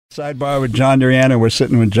Sidebar with John Duriano. We're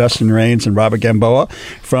sitting with Justin Raines and Robert Gamboa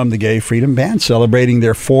from the Gay Freedom Band celebrating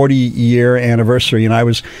their 40-year anniversary. And I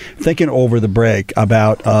was thinking over the break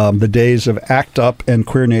about the days of ACT UP and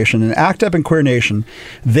Queer Nation. And ACT UP and Queer Nation,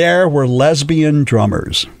 there were lesbian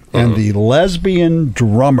drummers. And the lesbian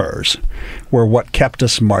drummers were what kept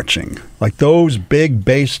us marching. Like those big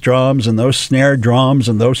bass drums and those snare drums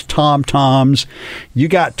and those tom-toms. You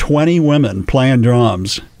got 20 women playing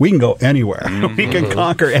drums. We can go anywhere. We can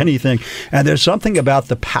conquer anything. And there's something about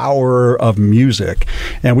the power of music.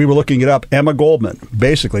 And we were looking it up. Emma Goldman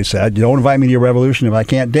basically said, you don't invite me to your revolution if I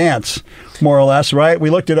can't dance, more or less, right?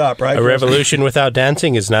 We looked it up, right? A revolution without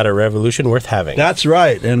dancing is not a revolution worth having. That's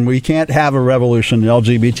right. And we can't have a revolution, an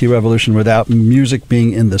LGBT revolution, without music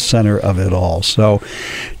being in the center of it all. So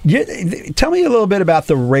tell me a little bit about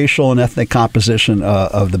the racial and ethnic composition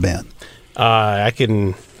of the band.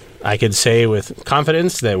 I could say with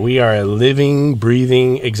confidence that we are a living,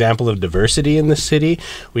 breathing example of diversity in this city.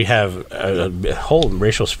 We have a whole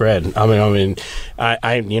racial spread. I mean,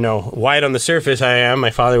 white on the surface. I am. My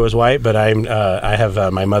father was white, but I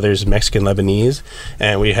have my mother's Mexican Lebanese,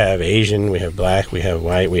 and we have Asian, we have black, we have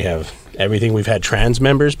white, we have everything. We've had trans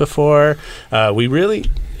members before.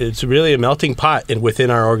 It's really a melting pot within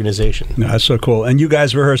our organization. No, that's so cool. And you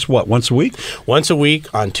guys rehearse what, once a week? Once a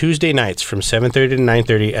week on Tuesday nights from 7:30 to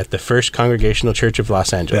 9:30 at the First Congregational Church of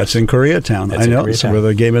Los Angeles. That's in Koreatown. I know. It's where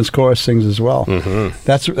the Gay Men's Chorus sings as well. Mm-hmm.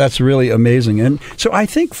 That's really amazing. And so I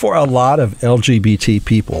think for a lot of LGBT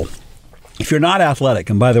people, if you're not athletic,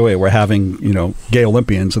 and by the way, we're having, gay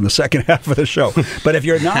Olympians in the second half of the show. But if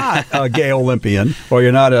you're not a gay Olympian or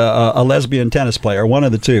you're not a lesbian tennis player, one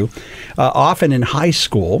of the two, often in high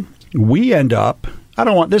school, we end up,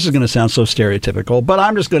 this is going to sound so stereotypical, but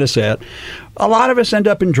I'm just going to say it. A lot of us end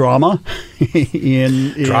up in drama,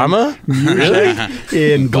 in drama, music,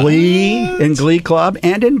 in Glee Club,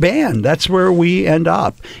 and in band. That's where we end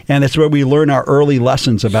up, and that's where we learn our early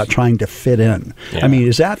lessons about trying to fit in. Yeah. I mean,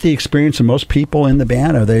 is that the experience of most people in the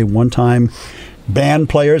band? Are they one-time band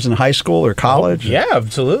players in high school or college? Yeah,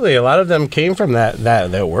 absolutely. A lot of them came from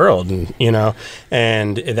that world, and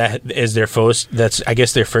that is their first. That's, I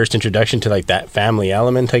guess, their first introduction to like that family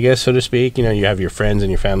element, I guess, so to speak. You have your friends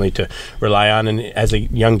and your family to rely on, and as a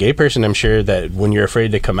young gay person, I'm sure that when you're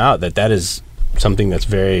afraid to come out, that is something that's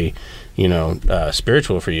very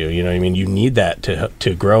spiritual for you. You need that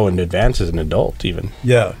to grow and advance as an adult, even.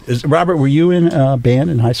 Yeah. Robert, were you in a band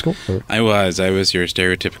in high school? Or? I was your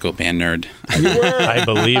stereotypical band nerd. You were? I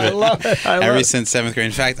believe it. I love it. Ever since 7th grade.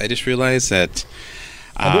 In fact, I just realized that...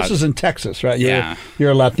 this is in Texas, right? Yeah.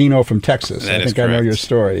 You're a Latino from Texas. That I think is correct. I know your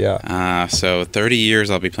story, yeah. So 30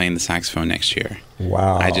 years I'll be playing the saxophone next year.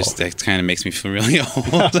 Wow. That kind of makes me feel really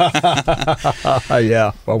old.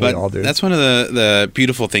 Yeah, well, but we all do. That's one of the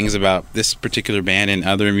beautiful things about this particular band and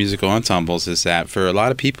other musical ensembles is that for a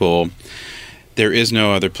lot of people, there is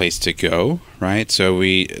no other place to go, right? So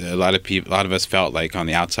a lot of us felt like on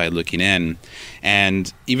the outside looking in,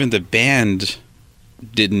 and even the band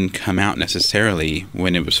didn't come out necessarily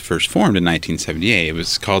when it was first formed in 1978. It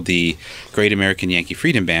was called the Great American Yankee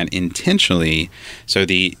Freedom Band intentionally. So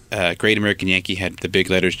the Great American Yankee had the big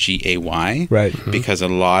letters G-A-Y, right? Because a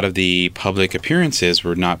lot of the public appearances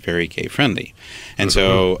were not very gay friendly. And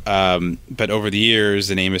so, but over the years,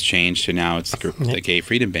 the name has changed to now it's the Gay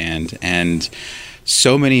Freedom Band. And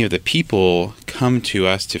so many of the people come to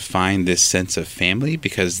us to find this sense of family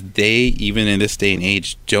because they, even in this day and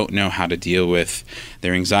age, don't know how to deal with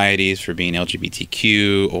their anxieties for being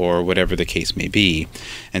LGBTQ or whatever the case may be.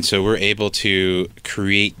 And so we're able to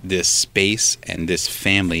create this space and this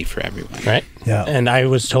family for everyone. Right. Yeah. And I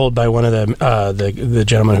was told by one of the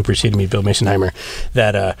gentlemen who preceded me, Bill Masonheimer,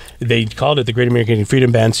 that they called it the Great American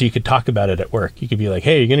Freedom Band so you could talk about it at work. You could be like,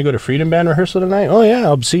 hey, you're going to go to Freedom Band rehearsal tonight? Oh, yeah,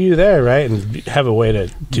 I'll see you there, right? And have a way to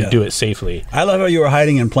do it safely. I love how you were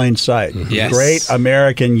hiding in plain sight. Yes. Great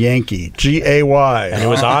American Yankee, G-A-Y. And it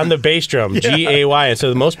was on the bass drum, G-A-Y. And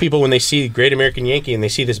so most people, when they see Great American Yankee and they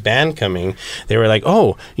see this band coming, they were like,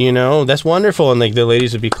 oh, that's wonderful. And like the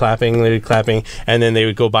ladies would be clapping, and then they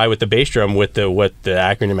would go by with the bass drum with what the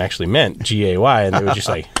acronym actually meant, G-A-Y, and they were just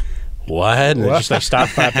like, what? And they just like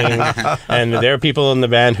stopped clapping. And there are people in the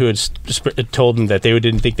band who had told them that they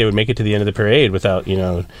didn't think they would make it to the end of the parade without,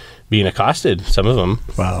 being accosted, some of them.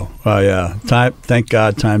 Wow. Well, yeah. Thank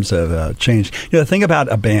God times have changed. The thing about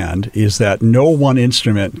a band is that no one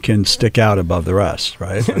instrument can stick out above the rest,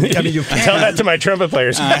 right? I mean, you tell that to my trumpet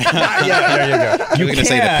players. Yeah, there you go. I was going to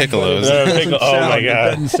say the piccolos. Oh, my God.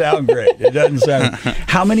 It doesn't sound great. It doesn't sound.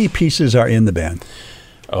 How many pieces are in the band?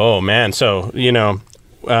 Oh, man. So,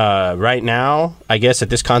 right now, I guess at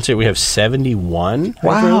this concert we have 71.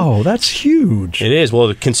 Wow, that's huge. It is.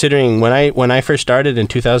 Well, considering when I first started in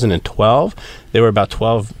 2012, there were about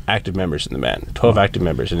 12 active members in the band. 12 active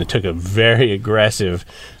members, and it took a very aggressive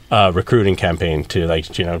recruiting campaign to,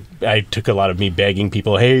 like, you know, I took a lot of me begging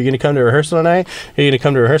people, hey, are you going to come to rehearsal tonight? Are you going to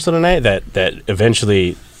come to rehearsal tonight? That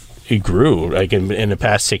eventually it grew. Like in the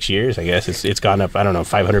past 6 years, I guess it's gone up, I don't know,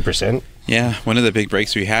 500%. Yeah, one of the big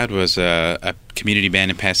breaks we had was a community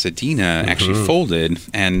band in Pasadena actually folded,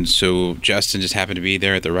 and so Justin just happened to be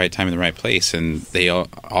there at the right time in the right place, and they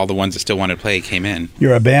all the ones that still wanted to play came in.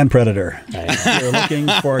 You're a band predator. You're looking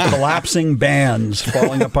for collapsing bands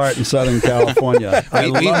falling apart in Southern California.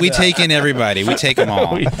 We take in everybody. We take them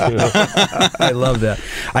all. I love that.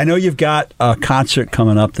 I know you've got a concert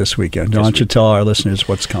coming up this weekend. Why don't you tell our listeners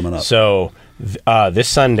what's coming up? So this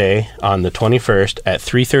Sunday on the 21st at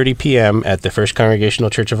 3:30 p.m. at the First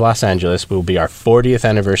Congregational Church of Los Angeles will be our 40th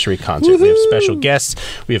anniversary concert. Woo-hoo! We have special guests.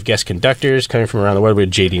 We have guest conductors coming from around the world. We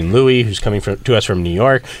have Jadine Louie, who's coming to us from New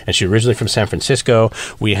York, and she's originally from San Francisco.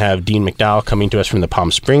 We have Dean McDowell coming to us from the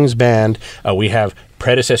Palm Springs Band. We have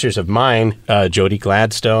predecessors of mine, Jody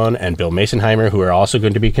Gladstone and Bill Masonheimer, who are also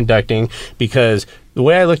going to be conducting, because the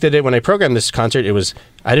way I looked at it when I programmed this concert,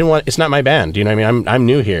 it's not my band. You know what I mean? I'm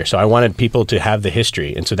new here, so I wanted people to have the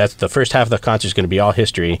history. And so that's the first half of the concert is going to be all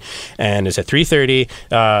history. And it's at 3:30.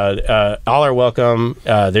 All are welcome.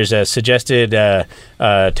 There's a suggested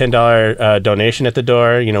 $10 donation at the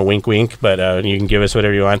door, you know, wink, wink, but you can give us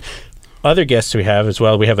whatever you want. Other guests we have as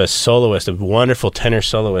well. We have a soloist, a wonderful tenor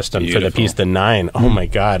soloist for the piece The Nine. Oh my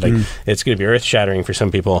God. It's going to be earth-shattering for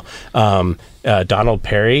some people. Donald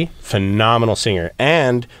Perry, phenomenal singer.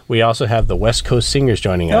 And we also have the West Coast Singers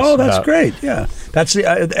joining us. Oh, that's great. Yeah. That's the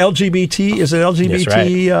LGBT, is it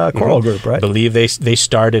LGBT right. choral group, right? I believe they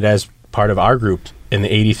started as part of our group in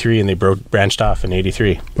the 83, and they branched off in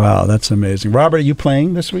 83. Wow, that's amazing. Robert, are you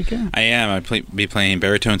playing this weekend? I am. I'll be playing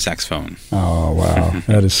baritone saxophone. Oh, wow.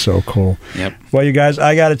 That is so cool. Yep. Well, you guys,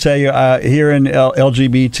 I got to tell you, here in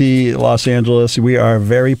LGBT Los Angeles, we are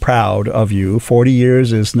very proud of you. 40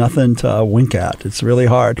 years is nothing to wink at. It's really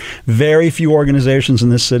hard. Very few organizations in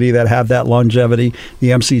this city that have that longevity.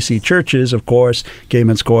 The MCC churches, of course, Gay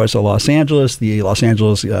Men's Chorus of Los Angeles, the Los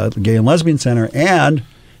Angeles Gay and Lesbian Center, and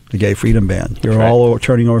the Gay Freedom Band. You're all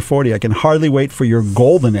turning over 40. I can hardly wait for your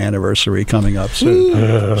golden anniversary coming up soon.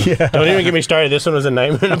 Yeah. Don't even get me started. This one was a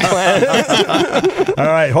nightmare to plan. All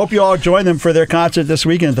right. Hope you all join them for their concert this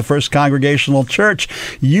weekend at the First Congregational Church.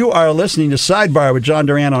 You are listening to Sidebar with John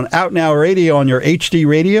Duran on Out Now Radio on your HD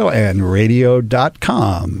radio and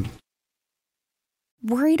radio.com.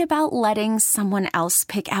 Worried about letting someone else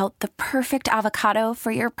pick out the perfect avocado for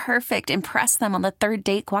your perfect impress them on the third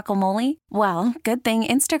date guacamole? Well, good thing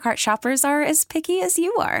Instacart shoppers are as picky as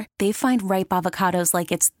you are. They find ripe avocados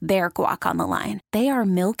like it's their guac on the line. They are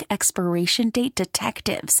milk expiration date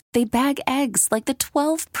detectives. They bag eggs like the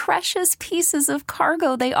 12 precious pieces of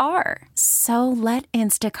cargo they are. So let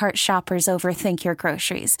Instacart shoppers overthink your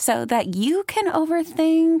groceries so that you can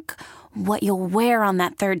overthink what you'll wear on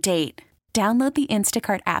that third date. Download the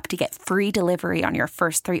Instacart app to get free delivery on your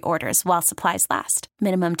first 3 orders while supplies last.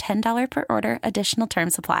 Minimum $10 per order. Additional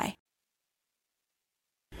terms apply.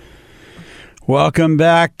 Welcome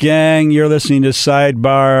back, gang. You're listening to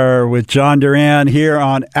Sidebar with John Duran here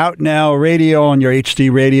on Out Now Radio on your HD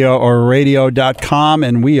radio or radio.com.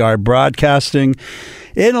 And we are broadcasting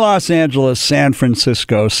in Los Angeles, San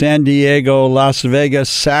Francisco, San Diego, Las Vegas,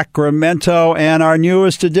 Sacramento, and our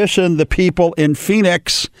newest edition, the people in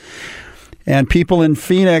Phoenix. And people in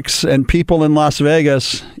Phoenix and people in Las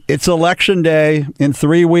Vegas, it's election day in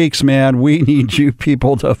 3 weeks, man. We need you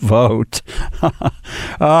people to vote.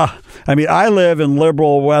 I live in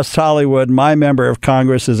liberal West Hollywood. My member of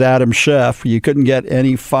Congress is Adam Schiff. You couldn't get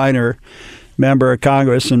any finer member of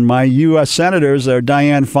Congress. And my U.S. senators are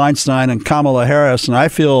Dianne Feinstein and Kamala Harris. And I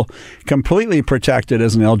feel completely protected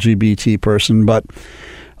as an LGBT person. But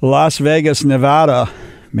Las Vegas, Nevada,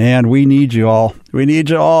 man, we need you all. We need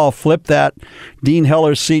you all. Flip that Dean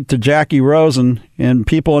Heller seat to Jackie Rosen. And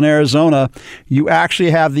people in Arizona, you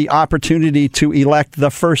actually have the opportunity to elect the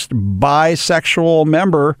first bisexual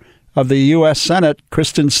member of the U.S. Senate,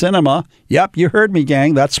 Kyrsten Sinema. Yep, you heard me,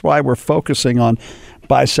 gang. That's why we're focusing on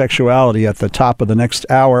bisexuality at the top of the next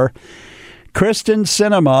hour. Kyrsten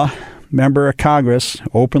Sinema, member of Congress,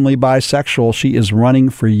 openly bisexual. She is running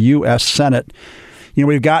for U.S. Senate. You know,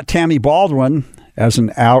 we've got Tammy Baldwin as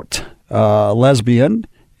an out lesbian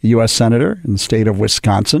U.S. Senator in the state of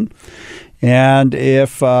Wisconsin. And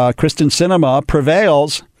if Kyrsten Sinema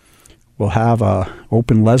prevails, we'll have an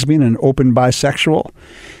open lesbian and open bisexual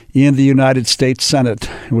in the United States Senate,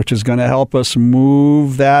 which is going to help us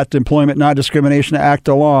move that Employment Non-Discrimination Act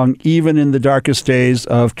along, even in the darkest days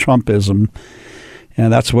of Trumpism.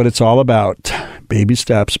 And that's what it's all about. Baby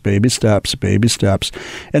steps, baby steps, baby steps.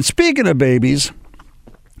 And speaking of babies,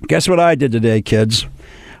 guess what I did today, kids?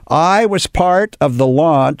 I was part of the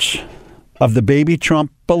launch of the baby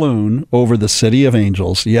Trump balloon over the City of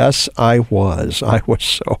Angels. Yes, I was. I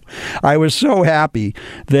was so happy.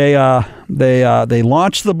 They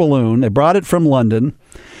launched the balloon. They brought it from London,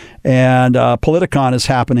 and Politicon is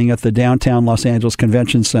happening at the downtown Los Angeles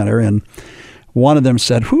Convention Center. And one of them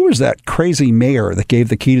said, "Who is that crazy mayor that gave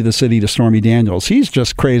the key to the city to Stormy Daniels? He's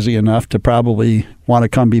just crazy enough to probably want to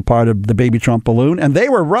come be part of the baby Trump balloon." And they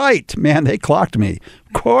were right. Man, they clocked me.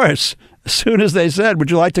 Of course. As soon as they said,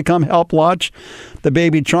 "Would you like to come help launch the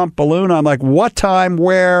baby Trump balloon?" I'm like, what time,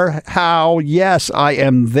 where, how? Yes, I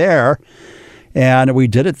am there. And we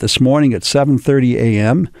did it this morning at 7:30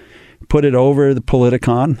 a.m., put it over the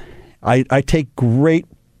Politicon. I take great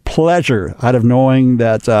pleasure out of knowing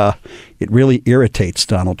that it really irritates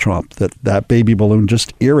Donald Trump, that baby balloon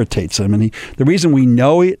just irritates him. And the reason we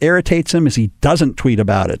know it irritates him is he doesn't tweet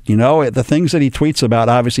about it. You know, the things that he tweets about,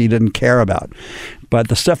 obviously he didn't care about. But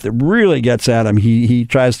the stuff that really gets at him, he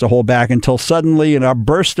tries to hold back until suddenly, in a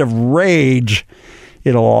burst of rage,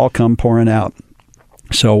 it'll all come pouring out.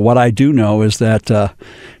 So what I do know is that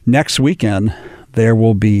next weekend, there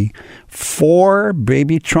will be 4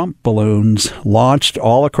 baby Trump balloons launched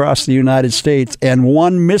all across the United States, and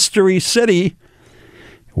one mystery city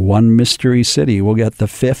will get the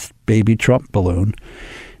 5th baby Trump balloon.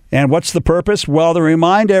 And what's the purpose? Well, to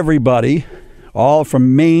remind everybody, all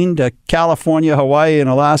from Maine to California, Hawaii, and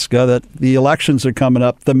Alaska, that the elections are coming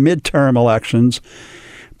up, the midterm elections.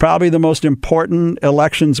 Probably the most important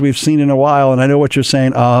elections we've seen in a while. And I know what you're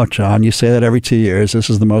saying. "Oh, John, you say that every 2 years. This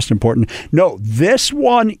is the most important." No, this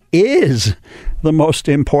one is the most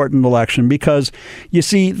important election because, you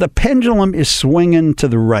see, the pendulum is swinging to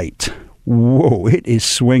the right. Whoa, it is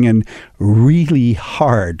swinging really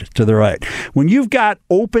hard to the right. When you've got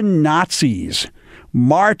open Nazis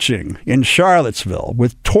marching in Charlottesville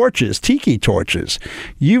with torches, tiki torches.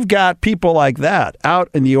 You've got people like that out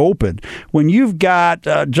in the open. When you've got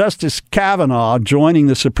Justice Kavanaugh joining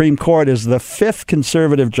the Supreme Court as the 5th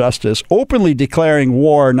conservative justice, openly declaring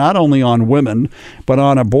war not only on women, but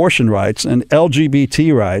on abortion rights and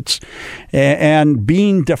LGBT rights, and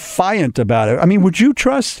being defiant about it. I mean, would you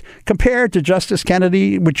trust, compared to Justice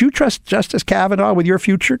Kennedy, would you trust Justice Kavanaugh with your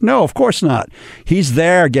future? No, of course not. He's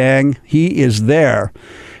there, gang. He is there.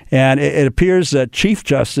 And it appears that Chief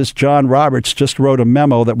Justice John Roberts just wrote a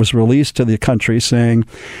memo that was released to the country saying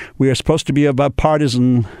we are supposed to be above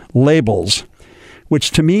partisan labels,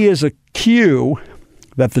 which to me is a cue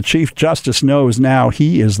that the Chief Justice knows now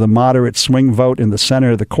he is the moderate swing vote in the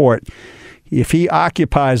center of the court. If he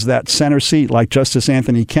occupies that center seat like Justice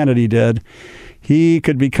Anthony Kennedy did, he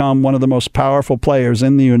could become one of the most powerful players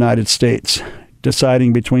in the United States,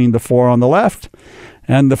 deciding between the 4 on the left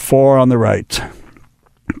and the 4 on the right.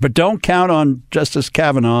 But don't count on Justice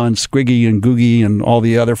Kavanaugh and Squiggy and Googie and all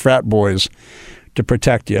the other frat boys to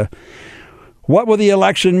protect you. What will the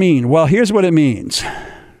election mean? Well, here's what it means.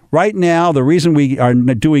 Right now, the reason we are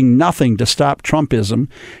doing nothing to stop Trumpism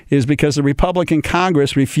is because the Republican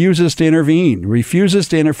Congress refuses to intervene, refuses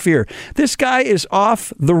to interfere. This guy is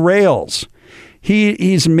off the rails.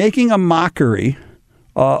 He's making a mockery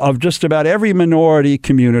of just about every minority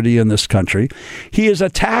community in this country. He is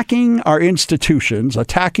attacking our institutions,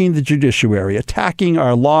 attacking the judiciary, attacking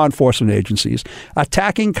our law enforcement agencies,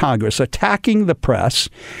 attacking Congress, attacking the press.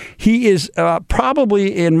 He is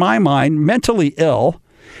probably, in my mind, mentally ill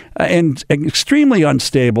and extremely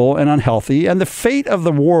unstable and unhealthy. And the fate of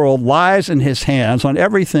the world lies in his hands on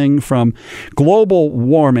everything from global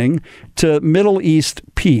warming to Middle East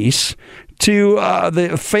peace to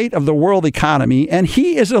the fate of the world economy. And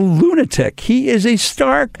he is a lunatic. He is a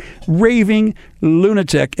stark, raving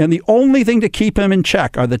lunatic. And the only thing to keep him in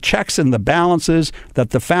check are the checks and the balances that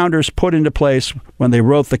the founders put into place when they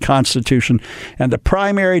wrote the Constitution. And the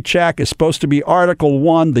primary check is supposed to be Article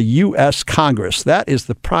 1, the U.S. Congress. That is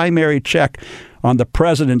the primary check on the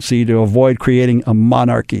presidency to avoid creating a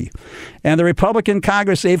monarchy. And the Republican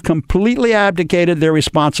Congress, they've completely abdicated their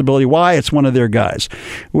responsibility. Why? It's one of their guys,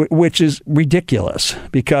 which is ridiculous.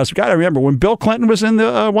 Because we've got to remember, when Bill Clinton was in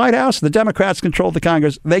the White House, the Democrats controlled the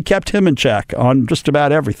Congress. They kept him in check on just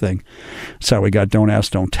about everything. So we got Don't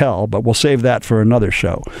Ask, Don't Tell, but we'll save that for another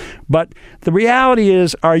show. But the reality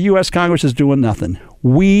is our U.S. Congress is doing nothing.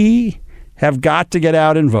 We have got to get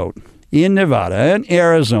out and vote. In Nevada and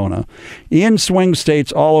Arizona, in swing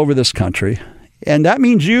states all over this country, And that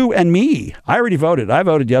means you and me. I already voted. I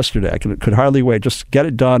voted yesterday. I could hardly wait. Just get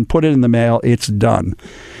it done. Put it in the mail. It's done.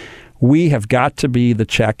 We have got to be the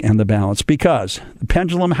check and the balance, because the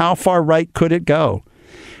pendulum, how far right could it go?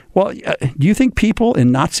 Well, do you think people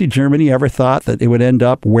in Nazi Germany ever thought that it would end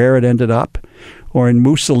up where it ended up? Or in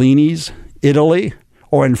Mussolini's Italy?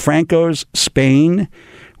 Or in Franco's Spain?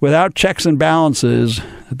 Without checks and balances,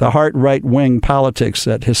 the hard right-wing politics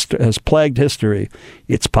that has plagued history,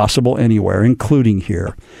 it's possible anywhere, including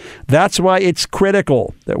here. That's why it's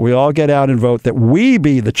critical that we all get out and vote, that we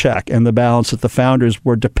be the check and the balance that the founders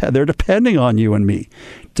were. They're depending on you and me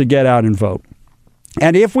to get out and vote.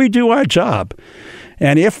 And if we do our job,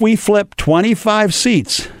 and if we flip 25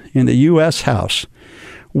 seats in the U.S. House,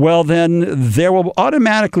 well, then there will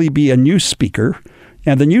automatically be a new speaker,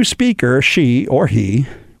 and the new speaker, she or he,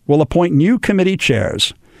 will appoint new committee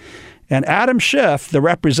chairs. And Adam Schiff, the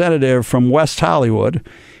representative from West Hollywood,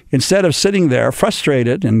 instead of sitting there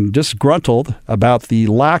frustrated and disgruntled about the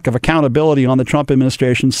lack of accountability on the Trump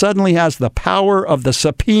administration, suddenly has the power of the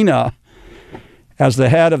subpoena as the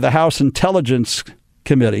head of the House Intelligence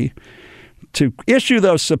Committee to issue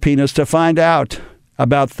those subpoenas to find out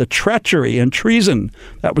about the treachery and treason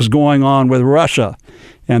that was going on with Russia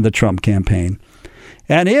and the Trump campaign.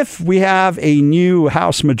 And if we have a new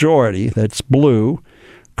House majority that's blue,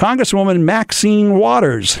 Congresswoman Maxine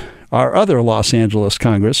Waters, our other Los Angeles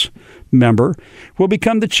Congress member, will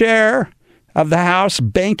become the chair of the House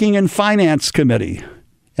Banking and Finance Committee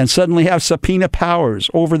and suddenly have subpoena powers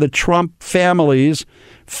over the Trump family's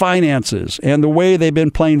finances and the way they've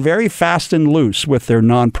been playing very fast and loose with their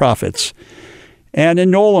nonprofits and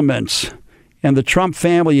emoluments, and the Trump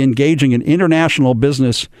family engaging in international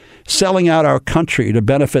business, selling out our country to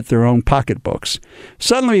benefit their own pocketbooks.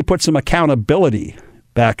 Suddenly we put some accountability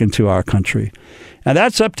back into our country. And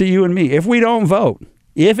that's up to you and me. If we don't vote,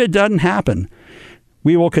 if it doesn't happen,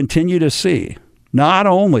 we will continue to see not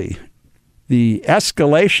only the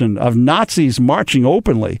escalation of Nazis marching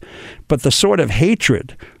openly, but the sort of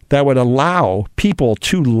hatred that would allow people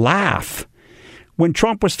to laugh. When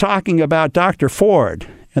Trump was talking about Dr. Ford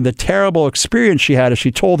and the terrible experience she had as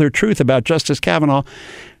she told her truth about Justice Kavanaugh,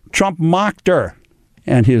 Trump mocked her,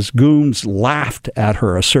 and his goons laughed at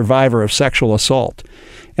her, a survivor of sexual assault.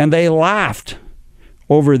 And they laughed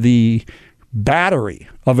over the battery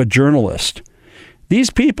of a journalist.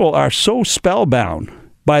 These people are so spellbound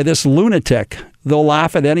by this lunatic, they'll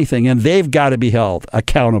laugh at anything, and they've got to be held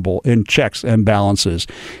accountable in checks and balances.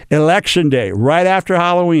 Election day, right after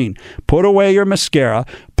Halloween, put away your mascara,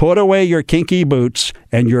 put away your kinky boots,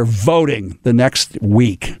 and you're voting the next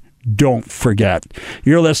week. Don't forget.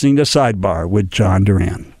 You're listening to Sidebar with John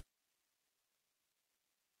Duran.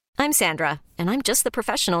 I'm Sandra, and I'm just the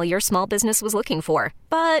professional your small business was looking for.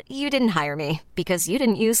 But you didn't hire me because you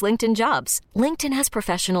didn't use LinkedIn Jobs. LinkedIn has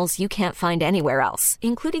professionals you can't find anywhere else,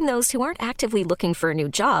 including those who aren't actively looking for a new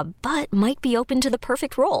job, but might be open to the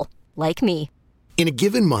perfect role, like me. In a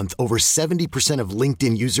given month, over 70% of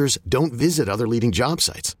LinkedIn users don't visit other leading job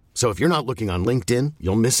sites. So if you're not looking on LinkedIn,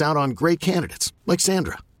 you'll miss out on great candidates like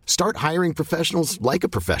Sandra. Start hiring professionals like a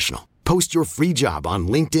professional. Post your free job on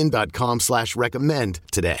linkedin.com/recommend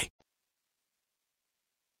today.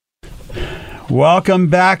 Welcome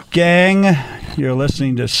back, gang. You're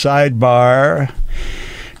listening to Sidebar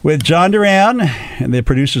with John Duran. And the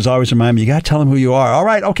producers always remind me, you got to tell them who you are. All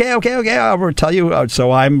right, okay. I'll tell you.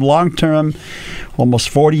 So I'm long-term, almost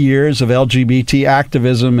 40 years of LGBT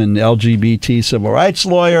activism and LGBT civil rights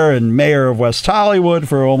lawyer and mayor of West Hollywood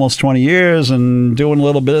for almost 20 years and doing a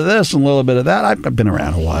little bit of this and a little bit of that. I've been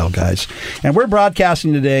around a while, guys. And we're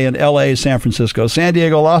broadcasting today in L.A., San Francisco, San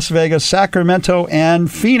Diego, Las Vegas, Sacramento,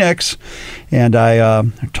 and Phoenix. And I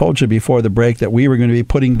told you before the break that we were going to be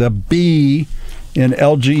putting the B in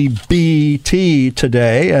LGBT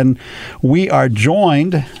today, and we are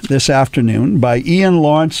joined this afternoon by Ian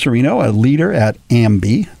Lawrence Torino, a leader at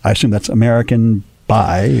AMBI. I assume that's American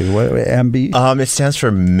Bi. AMBI? It stands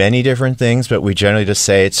for many different things, but we generally just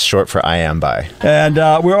say it's short for I Am Bi. And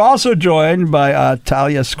we're also joined by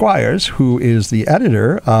Talia Squires, who is the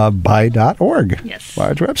editor of Bi.org. Yes.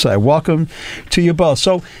 Large website. Welcome to you both.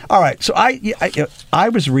 So, all right. So I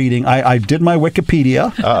was reading. I did my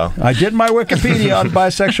Wikipedia. Uh-oh. I did my Wikipedia on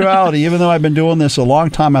bisexuality. Even though I've been doing this a long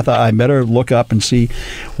time, I thought I better look up and see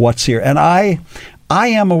what's here. And I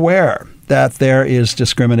am aware that there is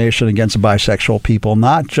discrimination against bisexual people,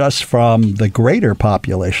 not just from the greater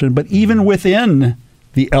population, but even within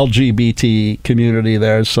the LGBT community,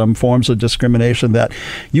 there's some forms of discrimination that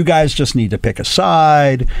you guys just need to pick a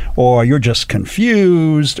side, or you're just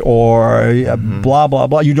confused, or blah blah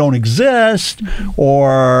blah. You don't exist,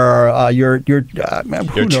 or you're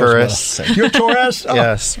tourists. You're tourists. Oh.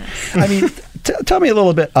 Yes. I mean, tell me a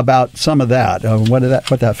little bit about some of that. What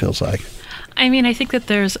that feels like. I mean, I think that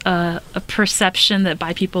there's a perception that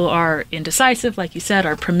bi people are indecisive, like you said,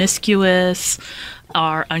 are promiscuous,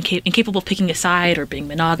 are incapable of picking a side, or being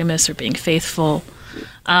monogamous, or being faithful,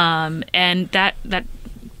 and that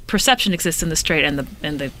perception exists in the straight and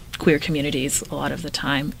the queer communities a lot of the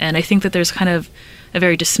time. And I think that there's kind of a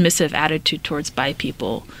very dismissive attitude towards bi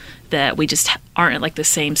people, that we just aren't at like the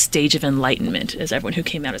same stage of enlightenment as everyone who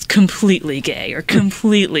came out as completely gay or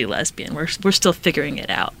completely lesbian. We're still figuring it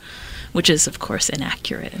out, which is, of course,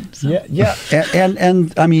 inaccurate. So. Yeah.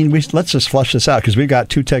 And I mean, let's just flush this out, because we've got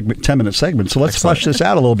two 10-minute segments. So let's flush this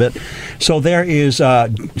out a little bit. So there is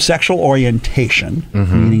sexual orientation,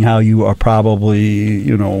 meaning how you are probably,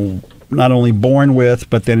 not only born with,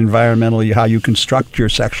 but then environmentally how you construct your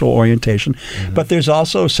sexual orientation. But there's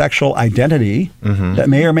also sexual identity that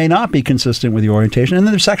may or may not be consistent with your orientation. And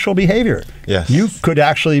then there's sexual behavior. Yes. You could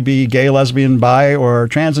actually be gay, lesbian, bi, or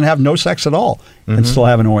trans and have no sex at all and still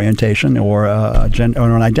have an orientation or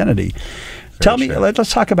an identity. Tell me,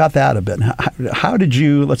 let's talk about that a bit. How did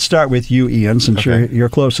you, let's start with you, Ian, since you're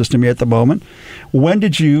closest to me at the moment. When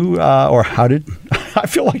did you, or how did, I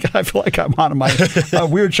feel like I'm on my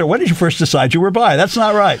weird show. When did you first decide you were bi? That's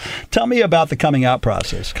not right. Tell me about the coming out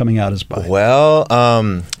process, coming out as bi. Well,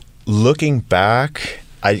 looking back,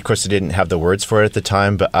 of course, I didn't have the words for it at the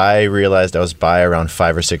time, but I realized I was bi around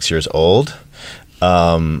 5 or 6 years old.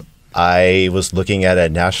 I was looking at a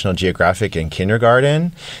National Geographic in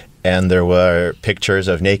kindergarten, and there were pictures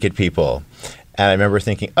of naked people. And I remember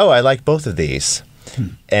thinking, I like both of these.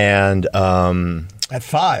 And at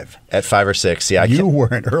 5? At 5 or 6, yeah. You were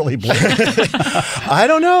an early bloomer. I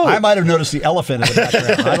don't know. I might have noticed the elephant in the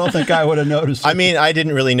background. I don't think I would have noticed it. I mean, I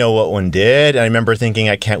didn't really know what one did. And I remember thinking,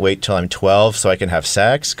 I can't wait till I'm 12 so I can have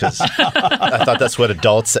sex, because I thought that's what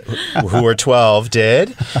adults who were 12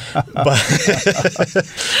 did. But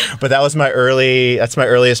that was my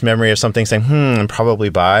earliest memory of something saying, I'm probably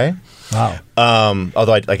bi. Wow.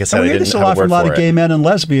 Although, like I said, I didn't have a word for it. a lot of gay men and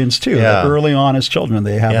lesbians, too. Yeah. Early on as children,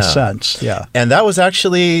 they have a sense. Yeah. And that was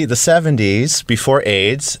actually the 70s, before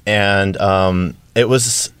AIDS. And it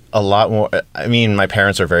was a lot more. I mean, my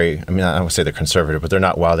parents are I would say they're conservative, but they're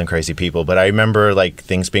not wild and crazy people. But I remember, like,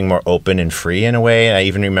 things being more open and free in a way. And I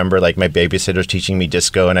even remember, like, my babysitters teaching me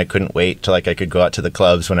disco, and I couldn't wait till, like, I could go out to the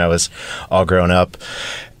clubs when I was all grown up.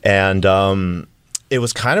 And it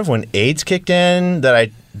was kind of when AIDS kicked in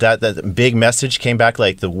that that big message came back,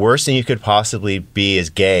 like, the worst thing you could possibly be is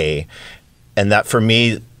gay. And that, for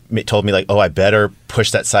me, told me, like, I better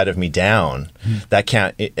push that side of me down. That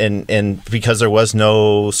can't, and because there was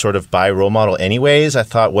no sort of bi role model anyways, I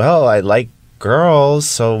thought, well, I like girls,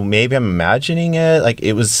 so maybe I'm imagining it. Like,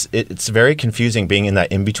 it's very confusing being in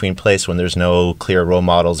that in-between place when there's no clear role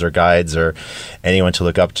models or guides or anyone to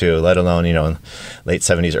look up to, let alone, late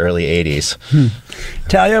 70s, early 80s.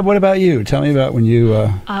 Talia, what about you? Tell me about when you...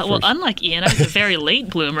 well, unlike Ian, I was a very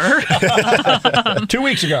late bloomer. 2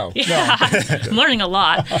 weeks ago. Yeah, I'm learning a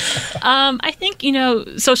lot. I think,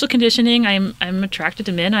 social conditioning, I'm attracted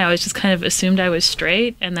to men. I always just kind of assumed I was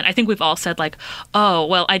straight. And then I think we've all said, like,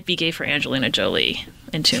 I'd be gay for Angelina Jolie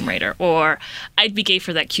in Tomb Raider, or I'd be gay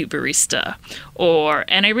for that cute barista,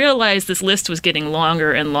 and I realized this list was getting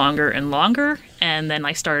longer and longer and longer, and then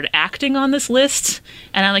I started acting on this list,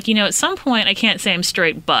 and I'm like, at some point I can't say I'm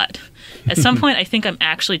straight, but at some point I think I'm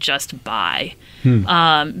actually just bi.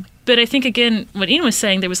 But I think, again, what Ian was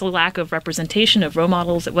saying, there was a lack of representation of role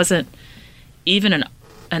models. It wasn't even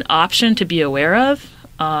an option to be aware of.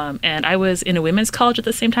 And I was in a women's college at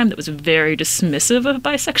the same time that was very dismissive of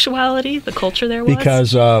bisexuality, the culture there was.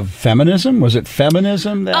 Because of feminism? Was it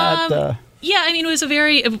feminism that... Yeah, I mean, it was a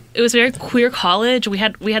very queer college. We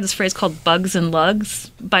had this phrase called bugs and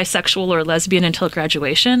lugs, bisexual or lesbian until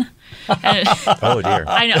graduation. And oh dear!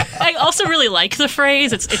 I know. I also really like the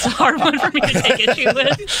phrase. It's a hard one for me to take issue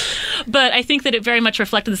with, but I think that it very much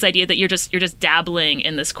reflected this idea that you're just dabbling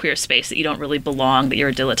in this queer space, that you don't really belong, that you're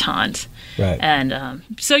a dilettante. Right. And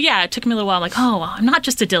so yeah, it took me a little while. Like, I'm not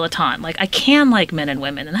just a dilettante. Like, I can like men and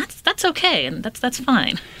women, and that's okay, and that's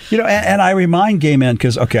fine. And I remind gay men,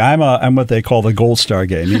 because I'm what they call the gold star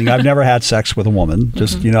gay, meaning I've never had sex with a woman.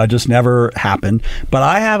 Just it just never happened. But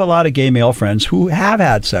I have a lot of gay male friends who have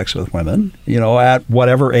had sex with with women, at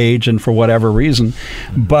whatever age and for whatever reason.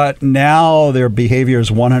 But now their behavior is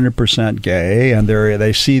 100% gay, and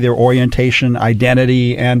they see their orientation,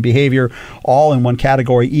 identity, and behavior all in one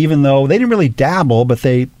category, even though they didn't really dabble, but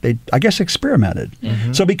they I guess, experimented.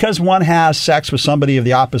 Mm-hmm. So because one has sex with somebody of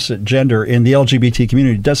the opposite gender in the LGBT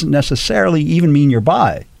community doesn't necessarily even mean you're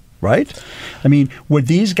bi. Right? I mean, would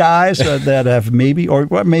these guys that have maybe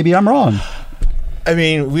I'm wrong. I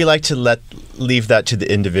mean, we like to leave that to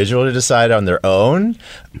the individual to decide on their own.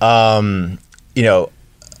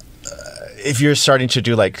 If you're starting to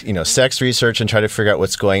do sex research and try to figure out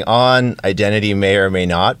what's going on, identity may or may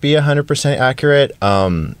not be 100% accurate.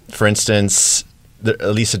 For instance,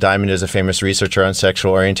 Elisa Diamond is a famous researcher on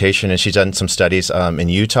sexual orientation, and she's done some studies in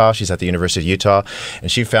Utah. She's at the University of Utah,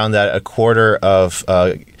 and she found that a quarter of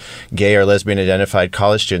gay or lesbian identified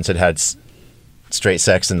college students had straight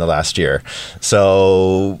sex in the last year.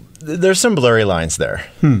 So there's some blurry lines there.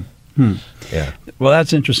 Yeah. Well,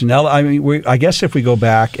 that's interesting. Now, I mean, I guess if we go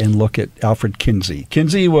back and look at Alfred Kinsey.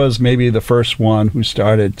 Kinsey was maybe the first one who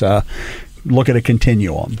started look at a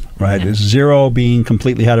continuum, right? Mm-hmm. 0 being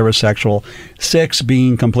completely heterosexual, 6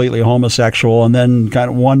 being completely homosexual, and then kind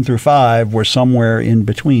of 1 through 5 were somewhere in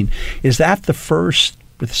between. Is that the first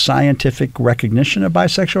with scientific recognition of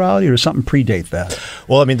bisexuality, or does something predate that?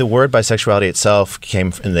 Well, I mean, the word bisexuality itself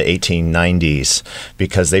came in the 1890s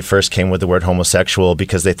because they first came with the word homosexual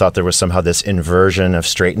because they thought there was somehow this inversion of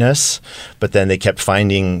straightness, but then they kept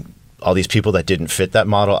finding all these people that didn't fit that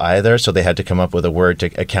model either, so they had to come up with a word to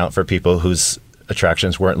account for people whose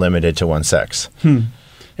attractions weren't limited to one sex.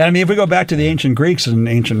 And I mean, if we go back to the ancient Greeks and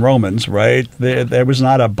ancient Romans, right, there was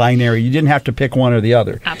not a binary. You didn't have to pick one or the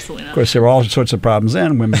other. Absolutely not. Of course, there were all sorts of problems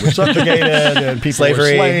then. Women were subjugated and people were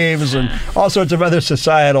slaves and all sorts of other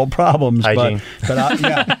societal problems. Hygiene.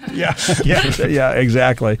 But yeah,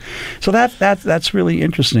 exactly. So that's really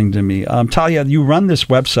interesting to me. Talia, you run this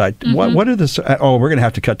website. Mm-hmm. What are the... we're going to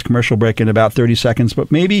have to cut to commercial break in about 30 seconds,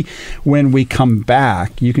 but maybe when we come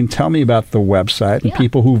back, you can tell me about the website and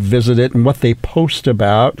people who visit it and what they post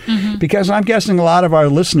about. Mm-hmm. Because I'm guessing a lot of our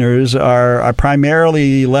listeners are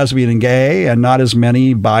primarily lesbian and gay and not as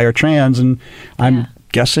many bi or trans, and I'm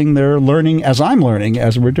guessing they're learning as I'm learning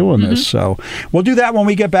as we're doing this. So we'll do that when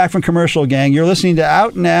we get back from commercial, gang. You're listening to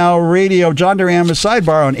Out Now Radio. John Duran with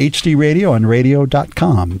Sidebar on HD Radio and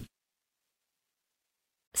radio.com.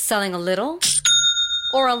 Selling a little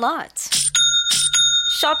or a lot?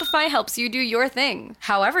 Shopify helps you do your thing,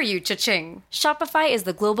 however you cha-ching. Shopify is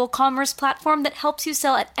the global commerce platform that helps you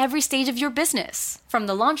sell at every stage of your business. From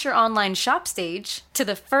the launch your online shop stage, to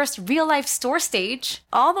the first real-life store stage,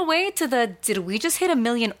 all the way to the did we just hit 1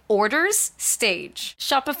 million orders stage.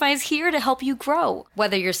 Shopify's here to help you grow.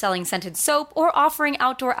 Whether you're selling scented soap or offering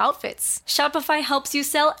outdoor outfits, Shopify helps you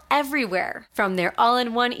sell everywhere. From their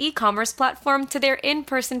all-in-one e-commerce platform to their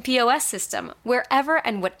in-person POS system, wherever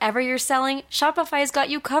and whatever you're selling, Shopify's got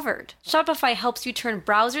you covered. Shopify helps you turn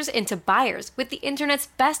browsers into buyers with the internet's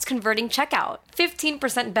best converting checkout.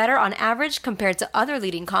 15% better on average compared to other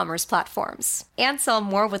leading commerce platforms. And sell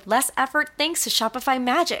more with less effort thanks to Shopify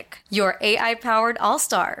Magic, your AI-powered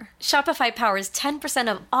all-star. Shopify powers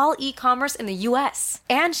 10% of all e-commerce in the U.S.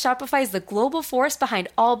 And Shopify is the global force behind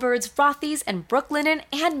Allbirds, Rothy's, and Brooklinen,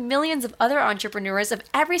 and millions of other entrepreneurs of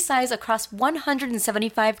every size across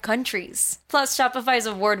 175 countries. Plus, Shopify's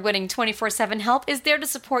award-winning 24/7 help is there to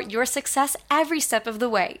support your success every step of the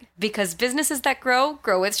way. Because businesses that grow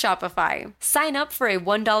with Shopify. Sign up for a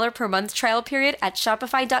 $1 per month trial period at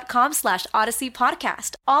shopify.com/Odyssey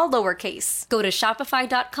Podcast, all lowercase. Go to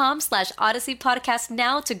shopify.com/Odyssey Podcast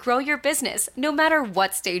now to grow your business, no matter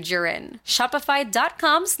what stage you're in.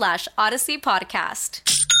 Shopify.com/Odyssey Podcast.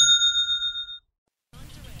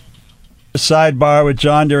 Sidebar with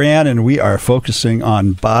John Duran, and we are focusing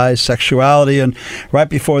on bisexuality. And right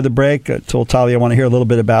before the break, I told Talia I want to hear a little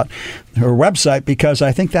bit about her website, because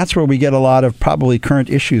I think that's where we get a lot of probably current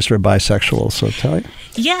issues for bisexuals. So Talia?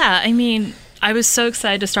 Yeah, I mean, I was so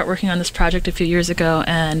excited to start working on this project a few years ago,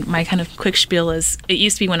 and my kind of quick spiel is, it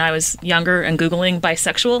used to be when I was younger and Googling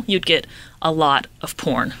bisexual, you'd get a lot of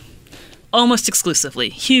porn. Almost exclusively.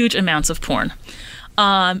 Huge amounts of porn.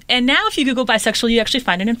 And now if you Google bisexual, you actually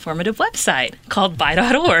find an informative website called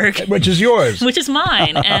bi.org. Which is yours. Which is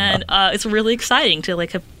mine. And it's really exciting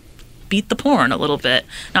to beat the porn a little bit.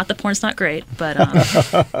 Not that porn's not great, but time and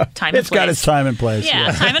place. It's got its time and place.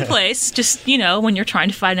 Yeah, time and place. Just, when you're trying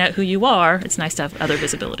to find out who you are, it's nice to have other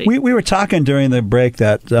visibility. We were talking during the break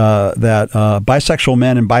that bisexual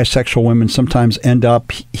men and bisexual women sometimes end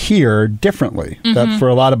up here differently. Mm-hmm. That for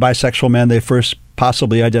a lot of bisexual men, they first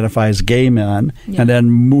possibly identify as gay men and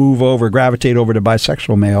then gravitate over to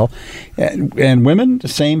bisexual male. And women, the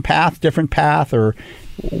same path, different path, or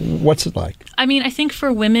what's it like? I mean, I think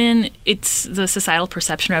for women, it's the societal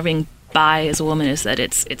perception of being bi as a woman is that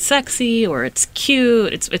it's sexy or it's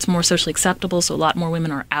cute, it's more socially acceptable, so a lot more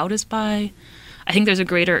women are out as bi. I think there's a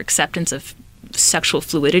greater acceptance of sexual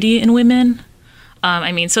fluidity in women.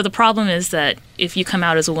 I mean, so the problem is that if you come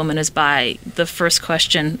out as a woman as bi, the first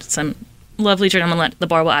question some lovely gentleman at the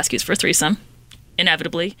bar will ask you is for a threesome,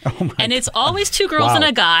 inevitably. And it's always two girls and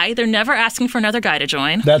a guy. They're never asking for another guy to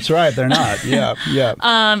join. That's right, they're not. Yeah.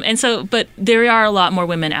 And so, but there are a lot more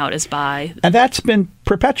women out as bi. And that's been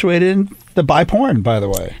perpetuated in the bi porn, by the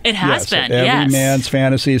way. It has been, Every man's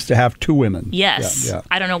fantasy is to have two women. Yes. Yeah.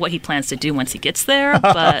 I don't know what he plans to do once he gets there,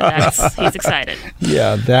 but he's excited.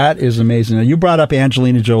 Yeah, that is amazing. Now, you brought up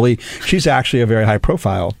Angelina Jolie. She's actually a very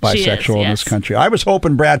high-profile bisexual in this country. I was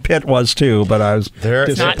hoping Brad Pitt was, too, but I was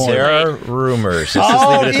disappointed. There are rumors. Let's just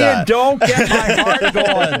leave it at that. Ian, don't get my heart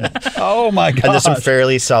going. Oh, my God. And there's some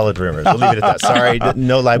fairly solid rumors. We'll leave it at that. Sorry,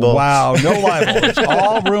 no libel. Wow, no libel. It's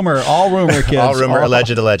all rumor, kids. All rumor, alleged.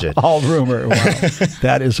 All rumor. Wow.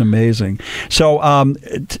 That is amazing. So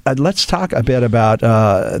let's talk a bit about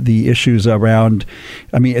the issues around,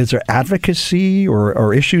 I mean, is there advocacy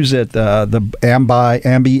or issues at the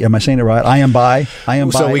Ambi, am I saying it right? I am bi.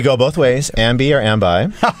 So we go both ways, Ambi or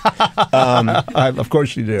Ambi. Of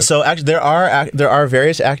course you do. So actually, there are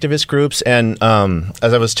various activist groups, and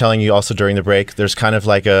as I was telling you also during the break, there's kind of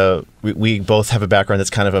like we both have a background that's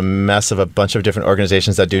kind of a mess of a bunch of different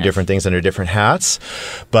organizations that do different things under different hats.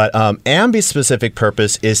 But Ambi's specific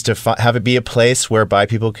purpose is to have it be a place where bi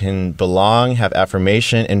people can belong, have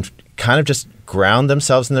affirmation, and kind of just ground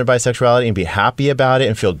themselves in their bisexuality and be happy about it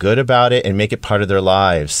and feel good about it and make it part of their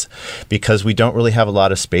lives. Because we don't really have a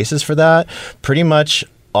lot of spaces for that. Pretty much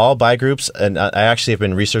all bi groups, and I actually have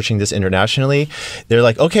been researching this internationally, they're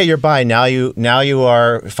like, okay, you're bi, now you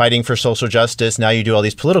are fighting for social justice, now you do all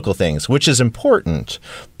these political things, which is important.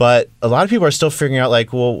 But a lot of people are still figuring out,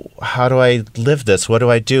 like, well, how do I live this? What do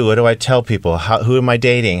I do? What do I tell people? Who am I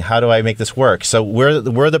dating? How do I make this work? So we're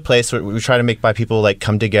the place where we try to make bi people like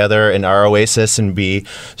come together in our oasis and be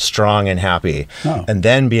strong and happy, and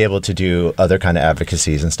then be able to do other kind of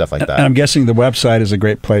advocacies and stuff like that. And I'm guessing the website is a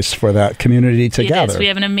great place for that community to gather. It is. We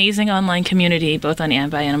have an amazing online community, both on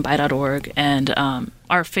Ambi and on bi.org, and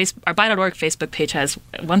our bi.org Facebook page has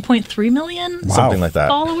 1.3 million something like that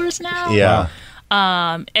followers now. Yeah.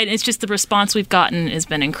 And it's just the response we've gotten has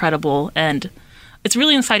been incredible, and it's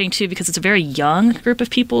really exciting too because it's a very young group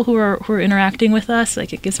of people who are interacting with us.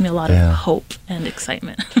 Like, it gives me a lot of hope and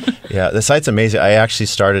excitement. Yeah, the site's amazing. I actually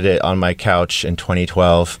started it on my couch in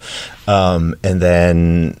 2012, and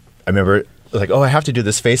then I remember, like, oh, I have to do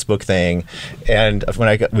this Facebook thing. And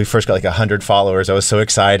when we first got like 100 followers, I was so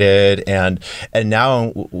excited. And now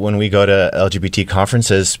when we go to LGBT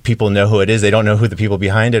conferences, people know who it is. They don't know who the people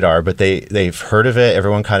behind it are, but they've heard of it.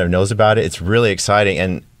 Everyone kind of knows about it. It's really exciting.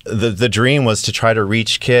 And the dream was to try to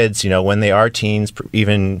reach kids, when they are teens,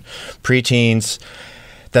 even preteens,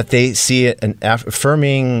 that they see an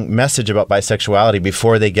affirming message about bisexuality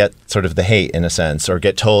before they get sort of the hate, in a sense, or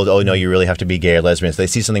get told, oh, no, you really have to be gay or lesbian. So they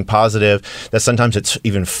see something positive, that sometimes it's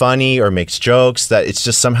even funny or makes jokes, that it's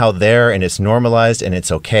just somehow there and it's normalized and it's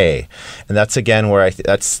okay. And that's, again, where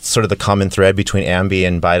that's sort of the common thread between Ambi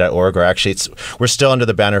and bi.org, or actually we're still under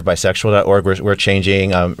the banner of bisexual.org. We're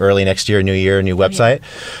changing early next year, new year, new website.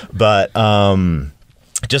 But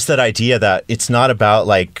just that idea that it's not about,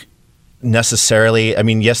 like, necessarily, I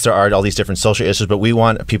mean, yes, there are all these different social issues, but we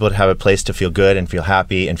want people to have a place to feel good and feel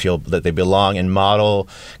happy and feel that they belong, and model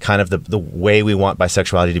kind of the way we want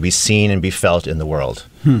bisexuality to be seen and be felt in the world.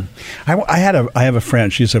 I have a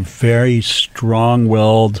friend. She's a very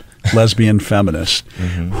strong-willed lesbian feminist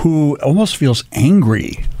who almost feels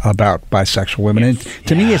angry about bisexual women. And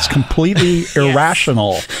to me, it's completely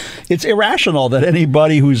irrational. It's irrational that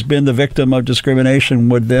anybody who's been the victim of discrimination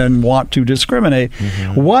would then want to discriminate.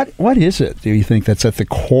 What is it, do you think, that's at the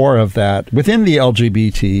core of that within the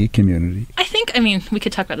LGBT community? I mean, we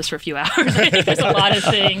could talk about this for a few hours. I think there's a lot of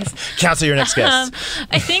things. Counsel your next guest.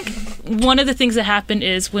 I think one of the things that happened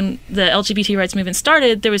is when the LGBT rights movement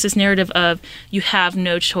started, there was this narrative of you have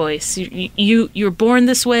no choice. You're born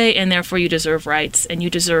this way, and therefore you deserve rights and you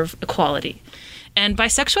deserve equality. And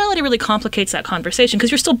bisexuality really complicates that conversation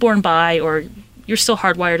because you're still born bi, or you're still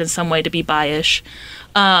hardwired in some way to be bi-ish.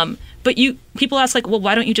 But people ask, like, well,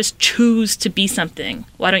 why don't you just choose to be something?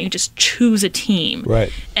 Why don't you just choose a team?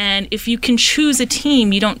 Right. And if you can choose a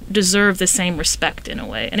team, you don't deserve the same respect in a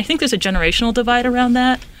way. And I think there's a generational divide around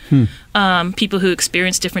that. People who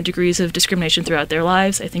experience different degrees of discrimination throughout their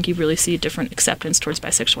lives. I think you really see different acceptance towards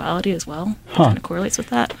bisexuality as well. It kind of correlates with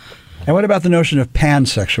that. And what about the notion of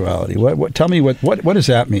pansexuality? Tell me what does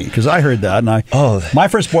that mean? Because I heard that, and my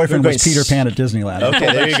first boyfriend was Peter Pan at Disneyland.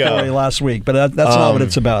 Okay, there you go. Story last week, but that's not what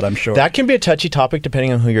it's about, I'm sure. That can be a touchy topic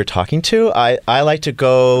depending on who you're talking to. I like to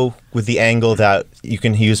go with the angle that you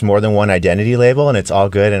can use more than one identity label, and it's all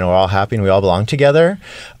good, and we're all happy, and we all belong together.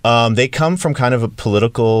 They come from kind of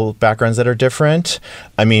political backgrounds that are different.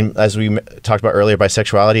 I mean, as we talked about earlier,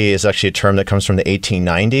 bisexuality is actually a term that comes from the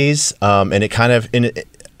 1890s, and it kind of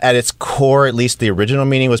at its core, at least the original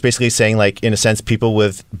meaning was basically saying, like, in a sense, people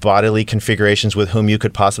with bodily configurations with whom you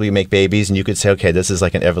could possibly make babies, and you could say, okay, this is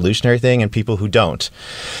like an evolutionary thing, and people who don't.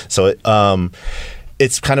 So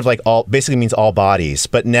it's kind of like basically means all bodies.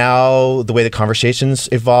 But now the way the conversation's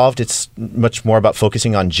evolved, it's much more about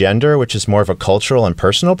focusing on gender, which is more of a cultural and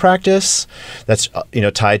personal practice that's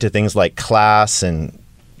tied to things like class and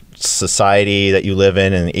society that you live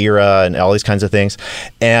in and era and all these kinds of things.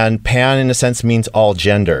 And pan in a sense means all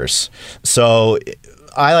genders. So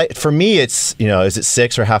for me, it's, is it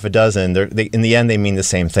 6 or half a dozen? In the end, they mean the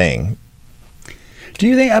same thing. Do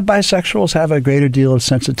you think bisexuals have a greater deal of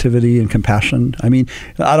sensitivity and compassion? I mean,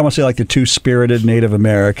 I don't want to say like the two-spirited Native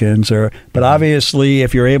Americans, but obviously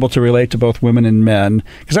if you're able to relate to both women and men,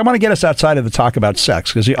 because I want to get us outside of the talk about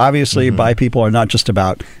sex, because obviously bi people are not just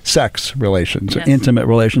about sex relations, or intimate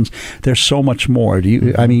relations. There's so much more.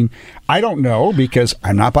 I mean, I don't know because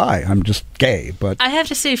I'm not bi. I'm just gay. But I have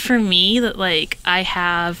to say for me that like I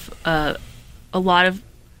have a lot of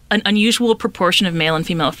an unusual proportion of male and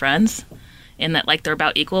female friends. In that, like, they're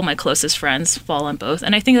about equal. My closest friends fall on both.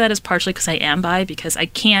 And I think that is partially because I am bi, because I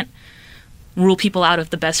can't rule people out of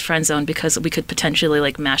the best friend zone because we could potentially,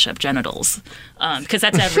 like, mash up genitals. Because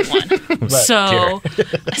that's everyone. So,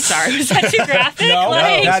 sorry, was that too graphic? No,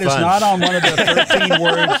 that is not on one of the 13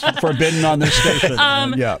 words forbidden on this station.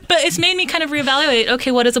 But it's made me kind of reevaluate,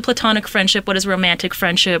 okay, what is a platonic friendship? What is romantic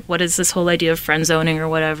friendship? What is this whole idea of friend zoning or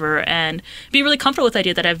whatever? And be really comfortable with the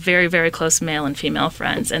idea that I have very, very close male and female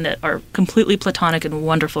friends and that are completely platonic and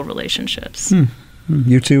wonderful relationships.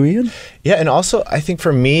 You too, Ian? Yeah, and also I think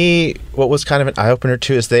for me, what was kind of an eye-opener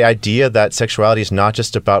too is the idea that sexuality is not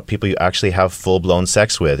just about people you actually have full-blown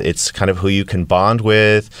sex with. It's kind of who you can bond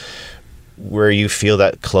with, where you feel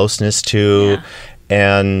that closeness to. Yeah.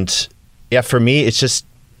 And for me, it's just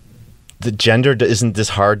the gender isn't this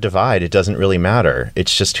hard divide. It doesn't really matter.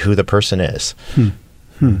 It's just who the person is.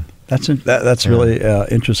 That's really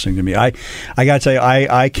interesting to me. I got to tell you,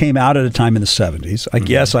 I came out at a time in the 70s. I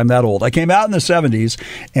guess I'm that old. I came out in the 70s,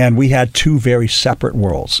 and we had two very separate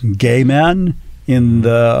worlds. Gay men in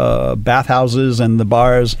the bathhouses and the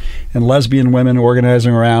bars, and lesbian women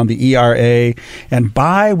organizing around the ERA. And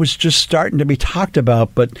bi was just starting to be talked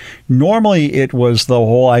about, but normally it was the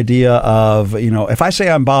whole idea of, if I say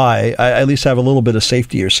I'm bi, I at least have a little bit of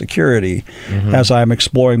safety or security as I'm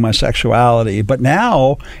exploring my sexuality. But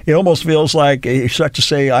now it almost feels like you start to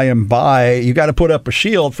say I am bi, you got to put up a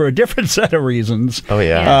shield for a different set of reasons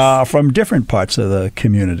from different parts of the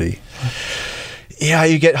community. Yeah,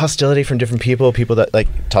 you get hostility from different people that, like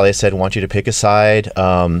Talia said, want you to pick a side.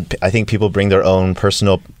 I think people bring their own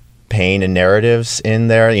personal pain and narratives in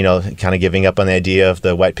there, kind of giving up on the idea of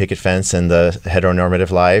the white picket fence and the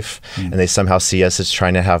heteronormative life. And they somehow see us as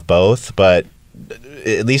trying to have both. But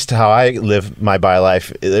at least how I live my bi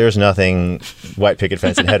life, there's nothing white picket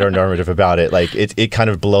fence and heteronormative about it. Like it kind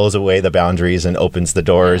of blows away the boundaries and opens the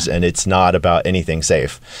doors, and it's not about anything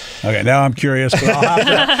safe. Okay, now I'm curious, but I'll have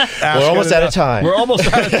to ask. We're almost out of time. We're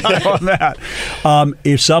almost out of time on that.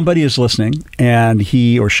 If somebody is listening and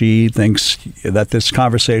he or she thinks that this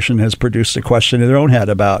conversation has produced a question in their own head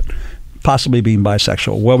about possibly being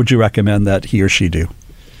bisexual, what would you recommend that he or she do?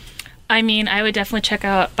 I mean, I would definitely check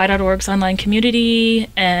out bi.org's online community,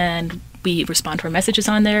 and we respond to our messages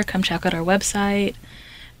on there. Come check out our website,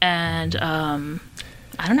 and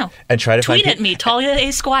I don't know. And try to tweet at me, Talia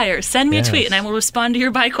A. Squires. Send me a tweet, and I will respond to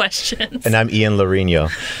your bi questions. And I'm Ian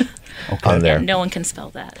Laurino. On there. Yeah, no one can spell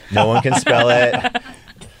that. No one can spell it.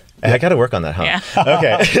 I got to work on that, huh? Yeah.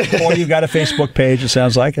 Okay. Or you've got a Facebook page, it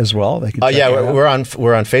sounds like, as well. They can we're on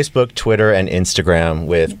Facebook, Twitter, and Instagram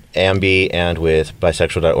with Ambi and with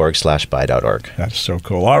bisexual.org/bi.org. That's so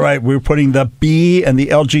cool. All right, we're putting the B and the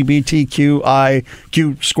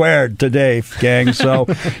LGBTQIQ squared today, gang. So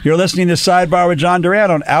you're listening to Sidebar with John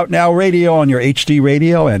Duran on Out Now Radio on your HD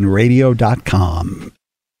radio and radio.com.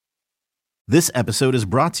 This episode is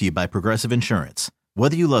brought to you by Progressive Insurance.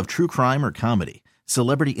 Whether you love true crime or comedy,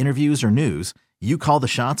 celebrity interviews or news, you call the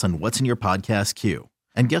shots on what's in your podcast queue.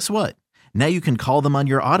 And guess what? Now you can call them on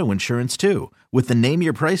your auto insurance too with the Name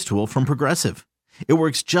Your Price tool from Progressive. It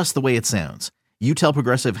works just the way it sounds. You tell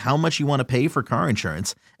Progressive how much you want to pay for car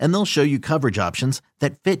insurance, and they'll show you coverage options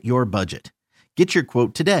that fit your budget. Get your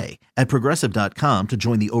quote today at Progressive.com to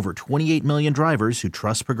join the over 28 million drivers who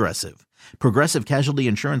trust Progressive. Progressive Casualty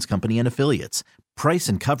Insurance Company and Affiliates. Price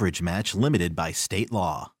and coverage match limited by state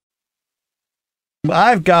law.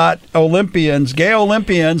 I've got Olympians, gay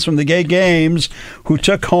Olympians from the Gay Games who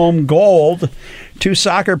took home gold. 2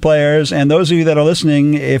 soccer players, and those of you that are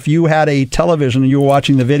listening, if you had a television and you were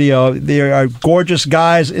watching the video, there are gorgeous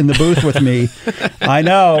guys in the booth with me. I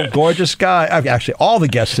know, gorgeous guy. Actually, all the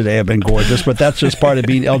guests today have been gorgeous, but that's just part of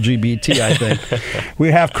being LGBT, I think.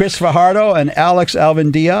 We have Chris Fajardo and Alex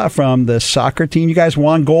Alvendia from the soccer team. You guys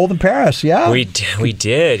won gold in Paris, yeah? We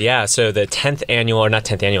did, yeah. So the 10th annual, or not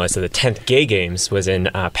 10th annual, so the 10th Gay Games was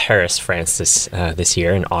in Paris, France this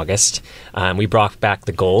year in August. We brought back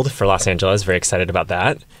the gold for Los Angeles. Very excited about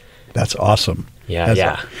that. That's awesome.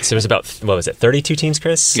 Yeah. So it was about, 32 teams,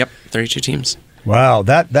 Chris? Yep, 32 teams. Wow,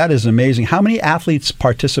 that is amazing. How many athletes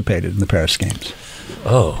participated in the Paris Games?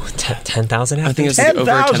 Oh, 10,000 athletes? I think it was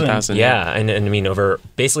over 10,000. Yeah, and I mean, over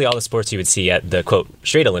basically all the sports you would see at the, quote,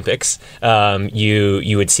 straight Olympics,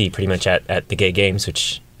 you would see pretty much at the Gay Games,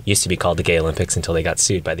 which used to be called the Gay Olympics until they got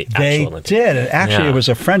sued by the actual Olympics. They did. And actually, It was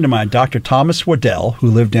a friend of mine, Dr. Thomas Waddell, who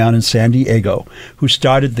lived down in San Diego, who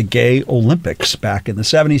started the Gay Olympics back in the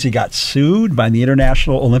 70s. He got sued by the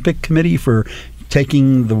International Olympic Committee for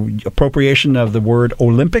taking the appropriation of the word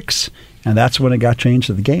Olympics, and that's when it got changed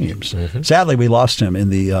to the Games. Mm-hmm. Sadly, we lost him in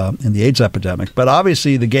the AIDS epidemic, but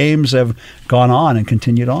obviously the Games have gone on and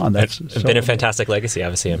continued on. That's been a fantastic legacy,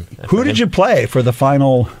 obviously. Who did you play for the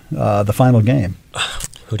final game?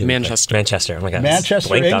 Manchester. Oh my God.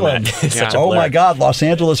 Manchester, England. Oh my God. Los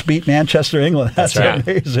Angeles beat Manchester, England. That's right.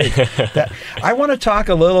 Amazing. I want to talk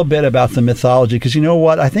a little bit about the mythology, because you know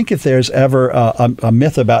what? I think if there's ever a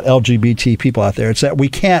myth about LGBT people out there, it's that we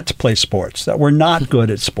can't play sports, that we're not good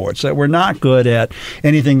at sports, that we're not good at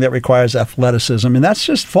anything that requires athleticism. And that's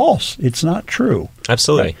just false. It's not true.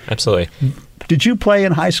 Absolutely. Absolutely. Did you play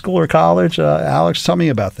in high school or college, Alex? Tell me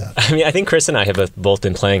about that. I mean, I think Chris and I have both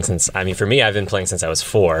been playing since, for me, I've been playing since I was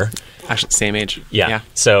 4. Actually, same age. Yeah.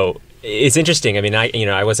 So it's interesting. I mean,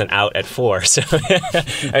 I wasn't out at 4, so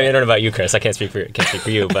I don't know about you, Chris. I can't speak for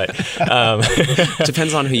you, but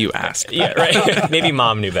depends on who you ask. Yeah, right. Maybe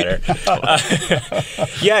mom knew better.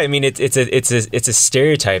 Yeah, I mean, it's a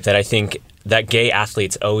stereotype that I think that gay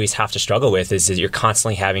athletes always have to struggle with, is that you're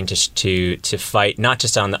constantly having to fight, not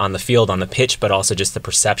just on the field, on the pitch, but also just the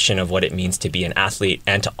perception of what it means to be an athlete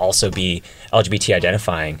and to also be LGBT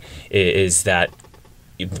identifying. Is that,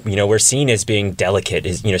 we're seen as being delicate,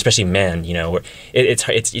 especially men.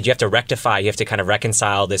 It's you have to rectify, you have to kind of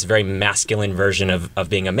reconcile this very masculine version of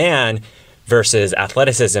being a man versus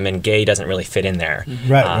athleticism, and gay doesn't really fit in there.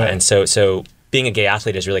 Right. And so being a gay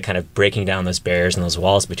athlete is really kind of breaking down those barriers and those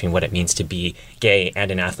walls between what it means to be gay and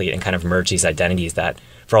an athlete, and kind of merge these identities that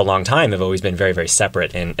for a long time have always been very, very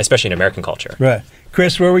separate, and especially in American culture. Right.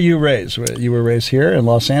 Chris, where were you raised? You were raised here in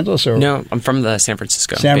Los Angeles? Or? No, I'm from the San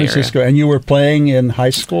Francisco Bay Area. And you were playing in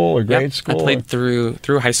high school or grade school? I played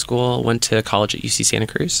through high school, went to college at UC Santa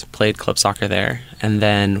Cruz, played club soccer there. And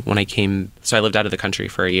then when I lived out of the country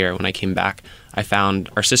for a year. When I came back, I found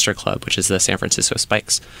our sister club, which is the San Francisco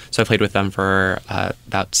Spikes. So I played with them for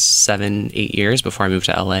about 7-8 years before I moved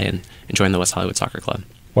to LA and joined the West Hollywood Soccer Club.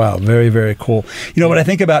 Wow, very, very cool. When I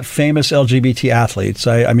think about famous LGBT athletes,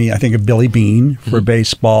 I think of Billie Bean for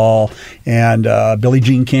baseball, and Billie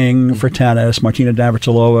Jean King for tennis, Martina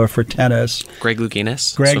Navratilova for tennis. Greg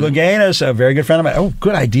Louganis. Louganis, a very good friend of mine. Oh,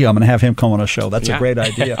 good idea. I'm going to have him come on a show. That's a great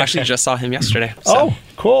idea. Actually, just saw him yesterday. So. Oh,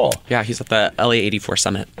 cool. Yeah, he's at the LA 84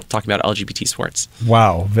 Summit talking about LGBT sports.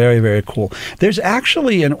 Wow, very, very cool. There's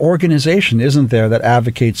actually an organization, isn't there, that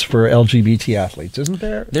advocates for LGBT athletes, isn't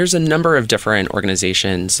there? There's a number of different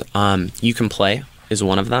organizations. You Can Play is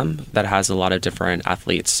one of them that has a lot of different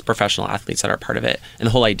athletes, professional athletes that are part of it. And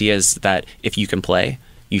the whole idea is that if you can play,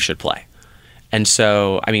 you should play. And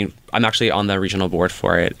so, I'm actually on the regional board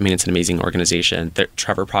for it. It's an amazing organization. The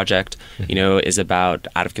Trevor Project, is about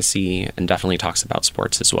advocacy and definitely talks about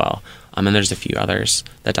sports as well. And there's a few others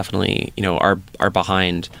that definitely, are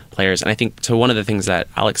behind players. And I think to one of the things that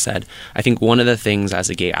Alex said, I think one of the things as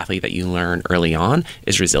a gay athlete that you learn early on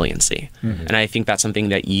is resiliency. Mm-hmm. And I think that's something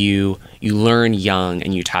that you learn young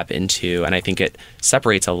and you tap into. And I think it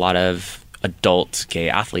separates a lot of adult gay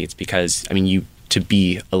athletes because, to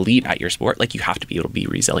be elite at your sport, like you have to be able to be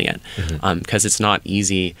resilient, because it's not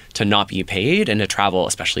easy to not be paid and to travel,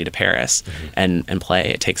 especially to Paris and play.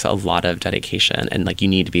 It takes a lot of dedication, and like you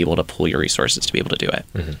need to be able to pull your resources to be able to do it.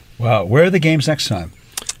 Wow. Where are the games next time?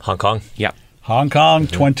 Hong Kong. Yeah. Hong Kong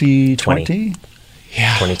 2020?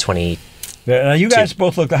 Yeah. 2020. You guys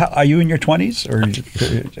both look. Are you in your 20s, or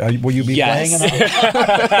will you be playing?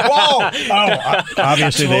 Whoa! Oh,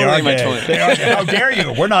 obviously they are gay. They are. How dare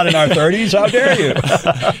you? We're not in our 30s. How dare you?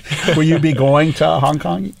 Will you be going to Hong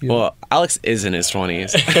Kong? Well, Alex is in his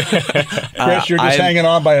 20s. Chris, you're just hanging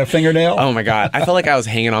on by a fingernail. Oh my God! I felt like I was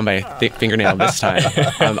hanging on by a fingernail this time.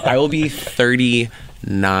 I will be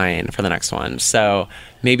 39 for the next one, so.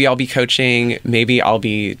 Maybe I'll be coaching. Maybe I'll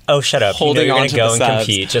be shut up! Holding on to go the and subs.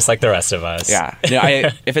 compete just like the rest of us. Yeah.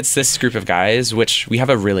 If it's this group of guys, which we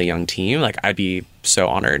have a really young team, like I'd be so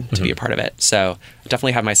honored to be a part of it. So I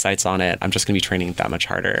definitely have my sights on it. I'm just going to be training that much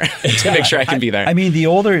harder to make sure I can be there. I mean, the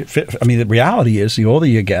reality is the older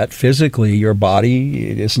you get, physically, your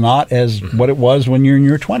body is not as what it was when you're in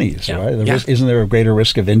your 20s, right? Isn't there a greater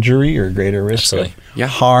risk of injury or a greater risk of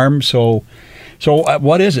harm? So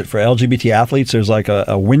what is it for LGBT athletes? There's like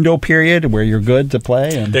a window period where you're good to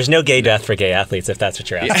play? And there's no gay death for gay athletes, if that's what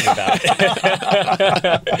you're asking about.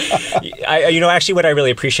 Actually what I really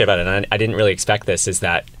appreciate about it, and I didn't really expect this, is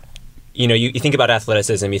that you think about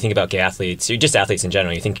athleticism, you think about gay athletes, just athletes in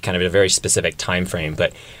general, you think kind of a very specific time frame.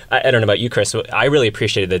 But I don't know about you, Chris, I really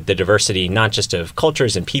appreciated the diversity, not just of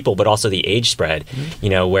cultures and people, but also the age spread,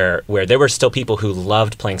 where there were still people who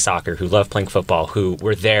loved playing soccer, who loved playing football, who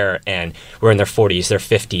were there and were in their 40s, their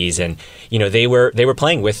 50s, and they were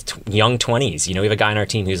playing with young 20s. We have a guy on our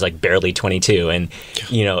team who's like barely 22, and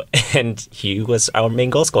and he was our main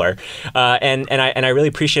goal scorer. And I really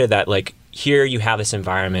appreciated that, like, here you have this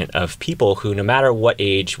environment of people who, no matter what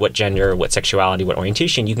age, what gender, what sexuality, what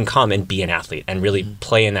orientation, you can come and be an athlete and really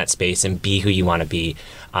play in that space and be who you want to be.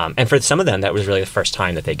 And for some of them, that was really the first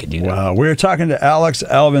time that they could do that. Wow. We're talking to Alex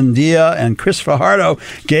Alvindia and Chris Fajardo,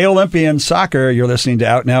 gay Olympian soccer. You're listening to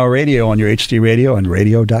Out Now Radio on your HD radio and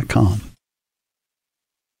radio.com.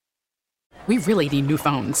 We really need new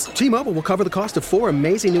phones. T-Mobile will cover the cost of 4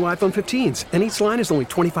 amazing new iPhone 15s, and each line is only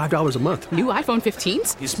 $25 a month. New iPhone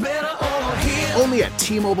 15s? It's better over here. Only at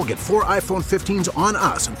T-Mobile, get 4 iPhone 15s on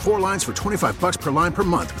us and 4 lines for $25 per line per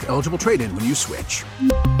month with eligible trade-in when you switch.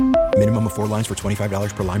 Minimum of 4 lines for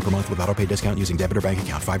 $25 per line per month with autopay discount using debit or bank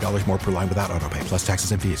account. $5 more per line without autopay, plus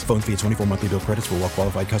taxes and fees. Phone fee at 24 monthly bill credits for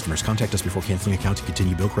well-qualified customers. Contact us before canceling account to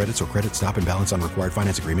continue bill credits or credit stop and balance on required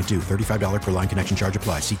finance agreement due. $35 per line connection charge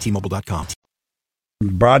applies. See T-Mobile.com.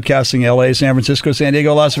 Broadcasting LA, San Francisco, San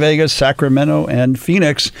Diego, Las Vegas, Sacramento, and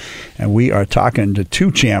Phoenix. And we are talking to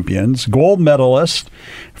two champions, gold medalists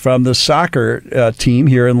from the soccer team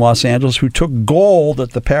here in Los Angeles who took gold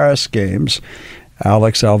at the Paris Games,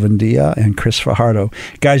 Alex Alvindia and Chris Fajardo.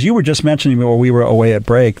 Guys, you were just mentioning while we were away at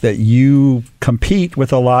break that you compete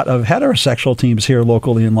with a lot of heterosexual teams here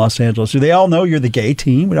locally in Los Angeles. Do they all know you're the gay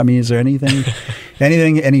team? I mean, is there anything,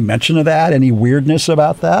 any mention of that? Any weirdness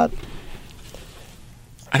about that?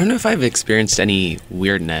 I don't know if I've experienced any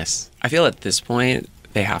weirdness. I feel at this point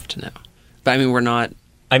they have to know. But I mean, we're not.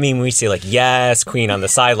 I mean, we see like yes, Queen on the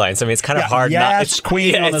sidelines. I mean, it's kind of hard. Yes,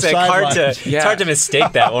 Queen on the sidelines. It's hard to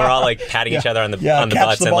mistake that when we're all like patting each other on the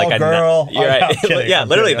butts the and like girl. You're right.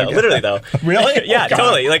 Literally though. Really? Yeah,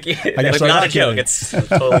 totally. Like not a joke. It's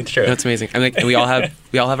totally true. No, it's amazing. I mean, like, we all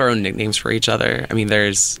have our own nicknames for each other. I mean,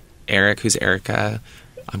 there's Eric, who's Erica.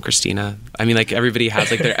 I'm Christina. I mean, like, everybody has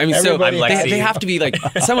like their. I mean, so they have to be like,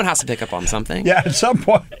 someone has to pick up on something. Yeah, at some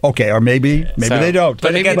point. Okay, or maybe they don't.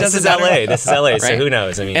 But again, this is LA. This is LA. Right? So who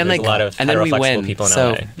knows? I mean, and there's like, a lot of and then we win. People in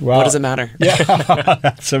so LA. Wow. What does it matter? Yeah,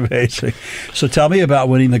 that's amazing. So tell me about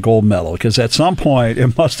winning the gold medal, because at some point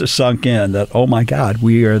it must have sunk in that, oh my God,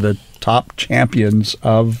 we are the top champions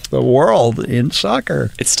of the world in soccer.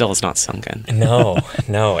 It still is not sunken. No.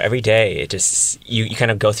 Every day, it just you kind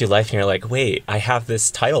of go through life and you're like, wait, I have this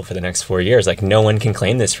title for the next 4 years. Like, no one can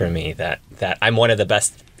claim this from me. That I'm one of the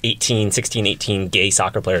best 18 gay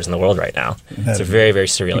soccer players in the world right now. It's a very, very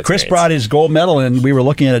surreal experience. Chris brought his gold medal, and we were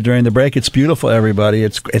looking at it during the break. It's beautiful, everybody.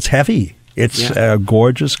 It's heavy. It's a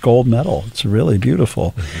gorgeous gold medal. It's really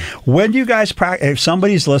beautiful. Mm-hmm. When do you guys practice? If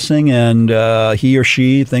somebody's listening and he or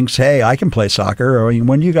she thinks, hey, I can play soccer, or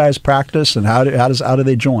when do you guys practice, and how do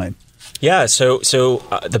they join? Yeah, so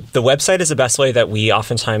the website is the best way that we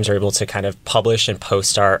oftentimes are able to kind of publish and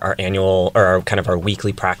post our annual or our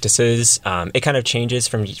weekly practices. It kind of changes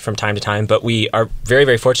from time to time, but we are very,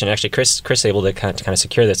 very fortunate. Actually, Chris able to kind of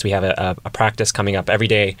secure this. We have a practice coming up every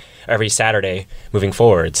day, every Saturday moving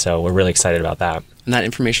forward. So we're really excited about that. And that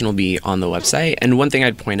information will be on the website. And one thing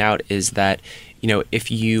I'd point out is that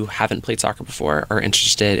if you haven't played soccer before or are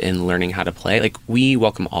interested in learning how to play, like we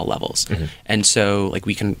welcome all levels. And so like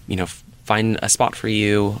we can, find a spot for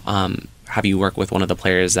you, have you work with one of the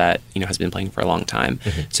players that, has been playing for a long time.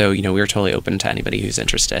 So, we're totally open to anybody who's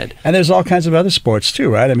interested. And there's all kinds of other sports too,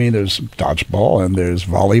 right? I mean, there's dodgeball and there's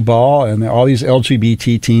volleyball and all these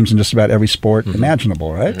LGBT teams in just about every sport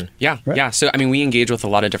imaginable, right? Yeah, Right. yeah. So, I mean, we engage with a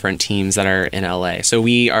lot of different teams that are in LA. So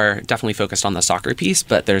we are definitely focused on the soccer piece,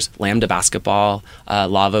 but there's Lambda basketball,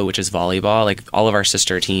 Lava, which is volleyball, like all of our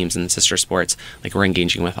sister teams and sister sports, like we're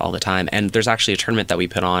engaging with all the time. And there's actually a tournament that we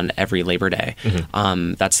put on every Labor Day.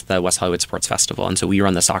 That's the West Hollywood Sports Festival. And so we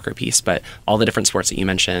run the soccer piece, but all the different sports that you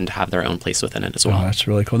mentioned have their own place within it as well. Oh, that's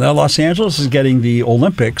really cool. Now, Los Angeles is getting the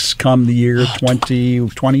Olympics come the year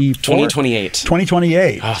 2028.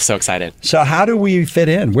 2028. Oh, so excited. So how do we fit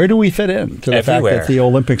in? Where do we fit in to the Everywhere. fact that the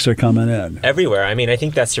Olympics are coming in? Everywhere. I mean, I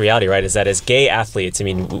think that's the reality, right? Is that as gay athletes, I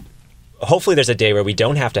mean, hopefully there's a day where we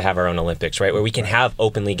don't have to have our own Olympics, right? Where we can have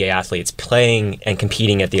openly gay athletes playing and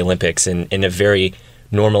competing at the Olympics in a very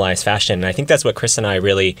normalized fashion. And I think that's what Chris and I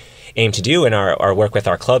really aim to do in our work with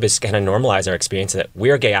our club, is kind of normalize our experience that we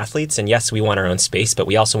are gay athletes, and yes, we want our own space, but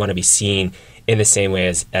we also want to be seen in the same way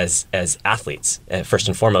as athletes, first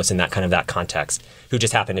and foremost, in that context, who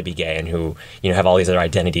just happen to be gay and who have all these other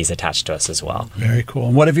identities attached to us as well. Very cool.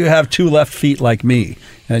 And what if you have two left feet like me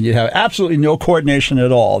and you have absolutely no coordination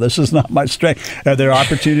at all? This is not my strength. Are there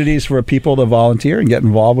opportunities for people to volunteer and get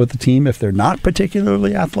involved with the team if they're not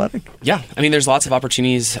particularly athletic? Yeah, I mean, there's lots of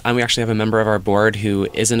opportunities. We actually have a member of our board who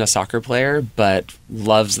isn't a soccer player, but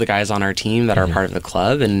loves the guys on our team that are part of the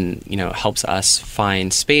club, and helps us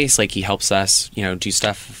find space. Like he helps us, do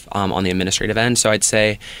stuff on the administrative end. So I'd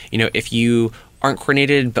say, if you aren't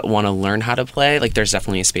coordinated but want to learn how to play, like there's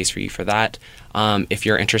definitely a space for you for that. If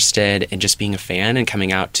you're interested in just being a fan and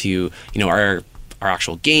coming out to, our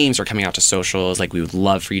actual games or coming out to socials, like we would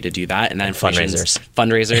love for you to do that. And that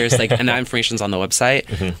fundraisers, like, and that information's on the website.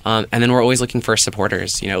 And then we're always looking for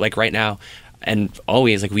supporters, like right now, and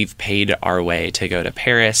always, like we've paid our way to go to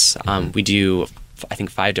Paris. We do, I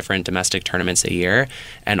think, 5 different domestic tournaments a year,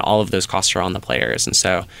 and all of those costs are on the players. And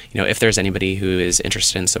so, if there's anybody who is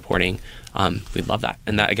interested in supporting, we'd love that.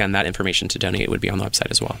 And that, again, that information to donate would be on the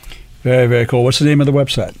website as well. Very, very cool. What's the name of the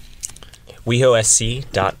website?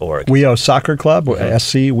 WeHoSC.org. WeHo Soccer Club,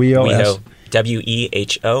 SC, WeHo.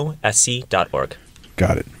 WeHoSC.org.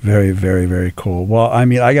 Got it. Very, very, very cool. Well, I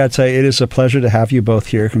mean, I got to tell you, it is a pleasure to have you both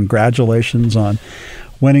here. Congratulations on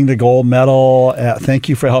winning the gold medal. Thank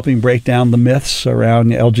you for helping break down the myths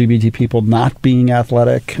around LGBT people not being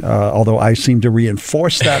athletic, although I seem to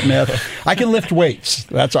reinforce that myth. I can lift weights.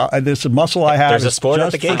 That's this muscle I have. There's a sport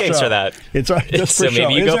at the Gay Games for that. It's just so for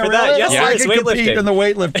maybe show. you go for that. Yes, I can compete in the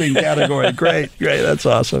weightlifting category. Great. That's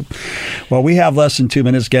awesome. Well, we have less than 2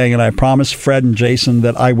 minutes, gang, and I promised Fred and Jason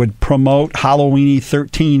that I would promote Halloweeny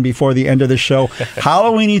 13 before the end of the show.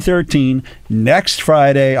 Halloweeny 13 next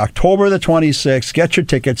Friday, October the 26th. Get your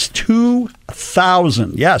tickets.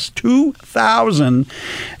 2,000. Yes, 2,000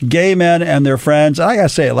 gay men and their friends. I got to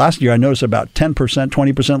say, last year I noticed about 10%,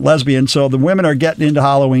 20% lesbian, so the women are getting into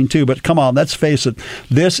Halloween too. But come on, let's face it,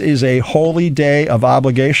 this is a holy day of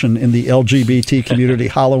obligation in the LGBT community,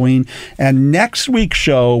 Halloween. And next week's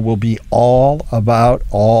show will be all about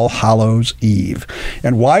All Hallows Eve.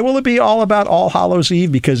 And why will it be all about All Hallows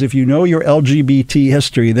Eve? Because if you know your LGBT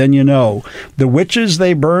history, then you know the witches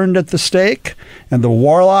they burned at the stake and the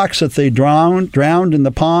warlocks that they drowned in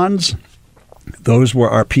the ponds, those were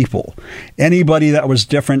our people. Anybody that was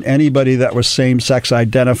different, anybody that was same-sex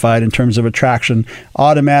identified in terms of attraction,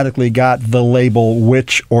 automatically got the label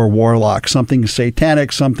witch or warlock, something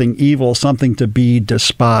satanic, something evil, something to be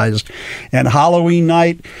despised. And Halloween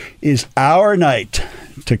night is our night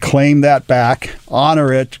to claim that back,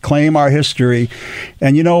 honor it, claim our history.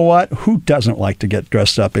 And you know what? Who doesn't like to get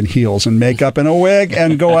dressed up in heels and makeup and a wig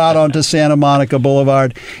and go out onto Santa Monica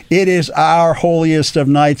Boulevard? It is our holiest of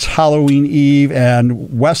nights, Halloween Eve,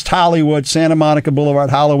 and West Hollywood, Santa Monica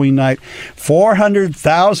Boulevard, Halloween night.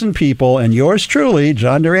 400,000 people, and yours truly,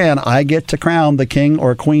 John Duran, I get to crown the king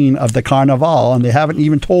or queen of the carnival, and they haven't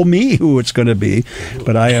even told me who it's going to be,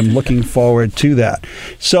 but I am looking forward to that.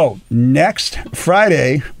 So next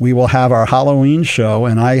Friday, we will have our Halloween show,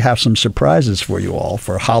 and I have some surprises for you all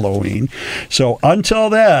for Halloween. So until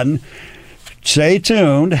then, stay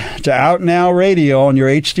tuned to Out Now Radio on your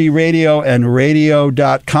HD radio and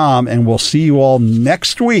radio.com, and we'll see you all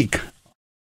next week